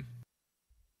your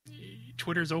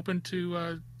Twitter's open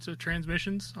to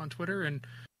transmissions on Twitter, and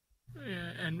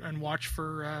watch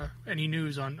for any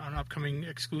news on upcoming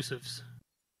exclusives.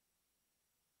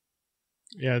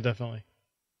 Yeah, definitely.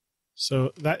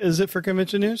 So that is it for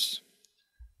convention news,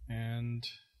 and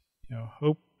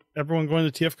hope everyone going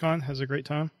to TFCon has a great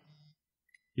time.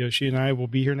 Yoshi and I will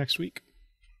be here next week.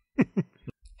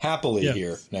 Happily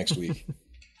here next week.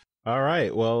 All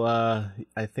right. Well,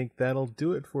 I think that'll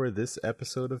do it for this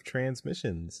episode of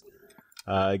Transmissions.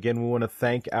 Again, we want to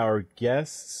thank our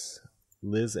guests,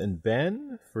 Liz and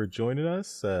Ben, for joining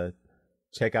us.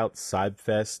 Check out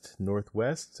CybFest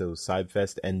Northwest, so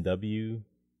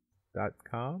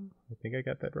cybfestnw.com. I think I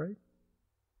got that right.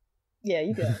 Yeah,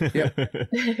 you got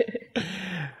it.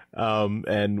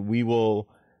 And we will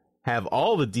have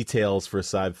all the details for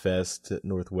CybFest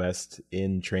Northwest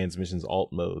in Transmissions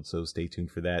alt mode, so stay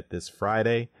tuned for that this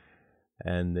Friday,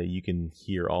 and you can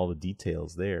hear all the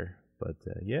details there. But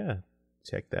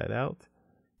check that out.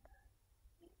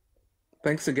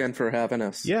 Thanks again for having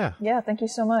us. Yeah, thank you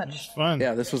so much. Fun.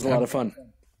 Yeah, this was a lot of fun.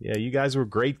 Yeah, you guys were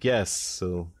great guests,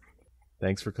 so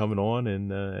thanks for coming on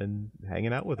and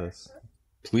hanging out with us.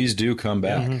 Please do come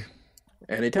back.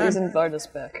 Mm-hmm. Anytime. Please invite us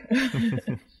back.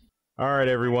 All right,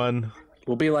 everyone.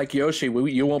 We'll be like Yoshi.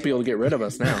 You won't be able to get rid of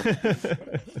us now.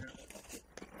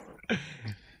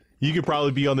 You could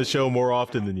probably be on the show more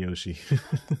often than Yoshi.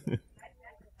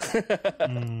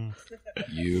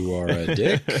 You are a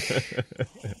dick.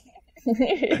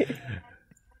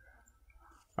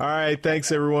 All right,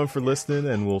 thanks everyone for listening,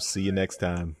 and we'll see you next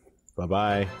time.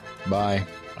 Bye-bye. Bye.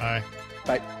 Bye.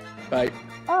 Bye. Bye.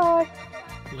 Bye.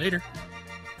 Later.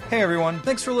 Hey everyone,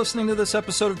 thanks for listening to this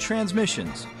episode of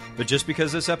Transmissions. But just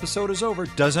because this episode is over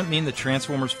doesn't mean the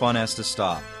Transformers fun has to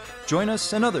stop. Join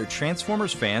us and other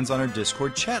Transformers fans on our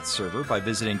Discord chat server by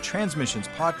visiting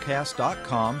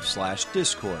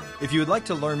transmissionspodcast.com/discord. If you would like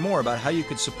to learn more about how you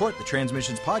could support the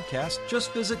Transmissions Podcast,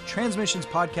 just visit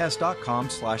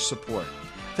transmissionspodcast.com/support.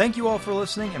 Thank you all for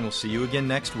listening, and we'll see you again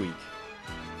next week.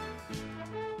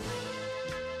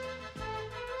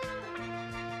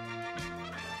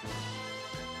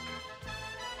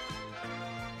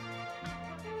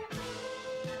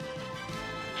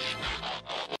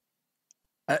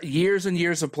 Years and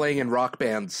years of playing in rock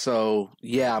bands, so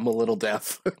yeah, I'm a little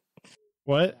deaf.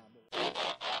 What?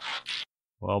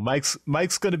 Well, Mike's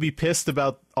going to be pissed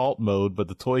about alt mode, but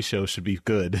the toy show should be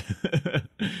good.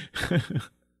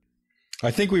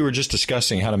 I think we were just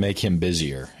discussing how to make him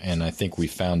busier, and I think we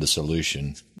found a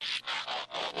solution.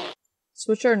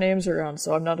 Switch our names around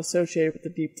so I'm not associated with the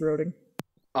deep throating.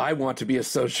 I want to be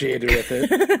associated with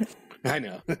it. I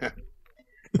know.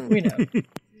 We know.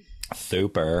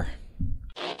 Super.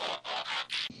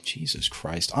 Jesus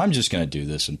Christ. I'm just going to do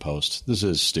this in post. This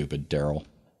is stupid, Daryl.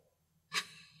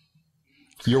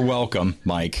 You're welcome,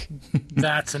 Mike.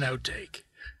 That's an outtake.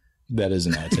 That is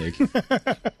an outtake.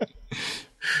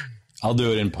 I'll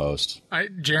do it in post.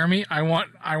 Jeremy, I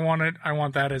want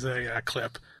that as a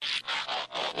clip.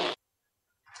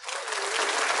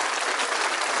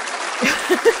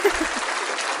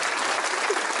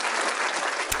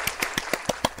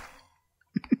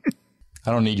 I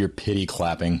don't need your pity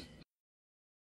clapping.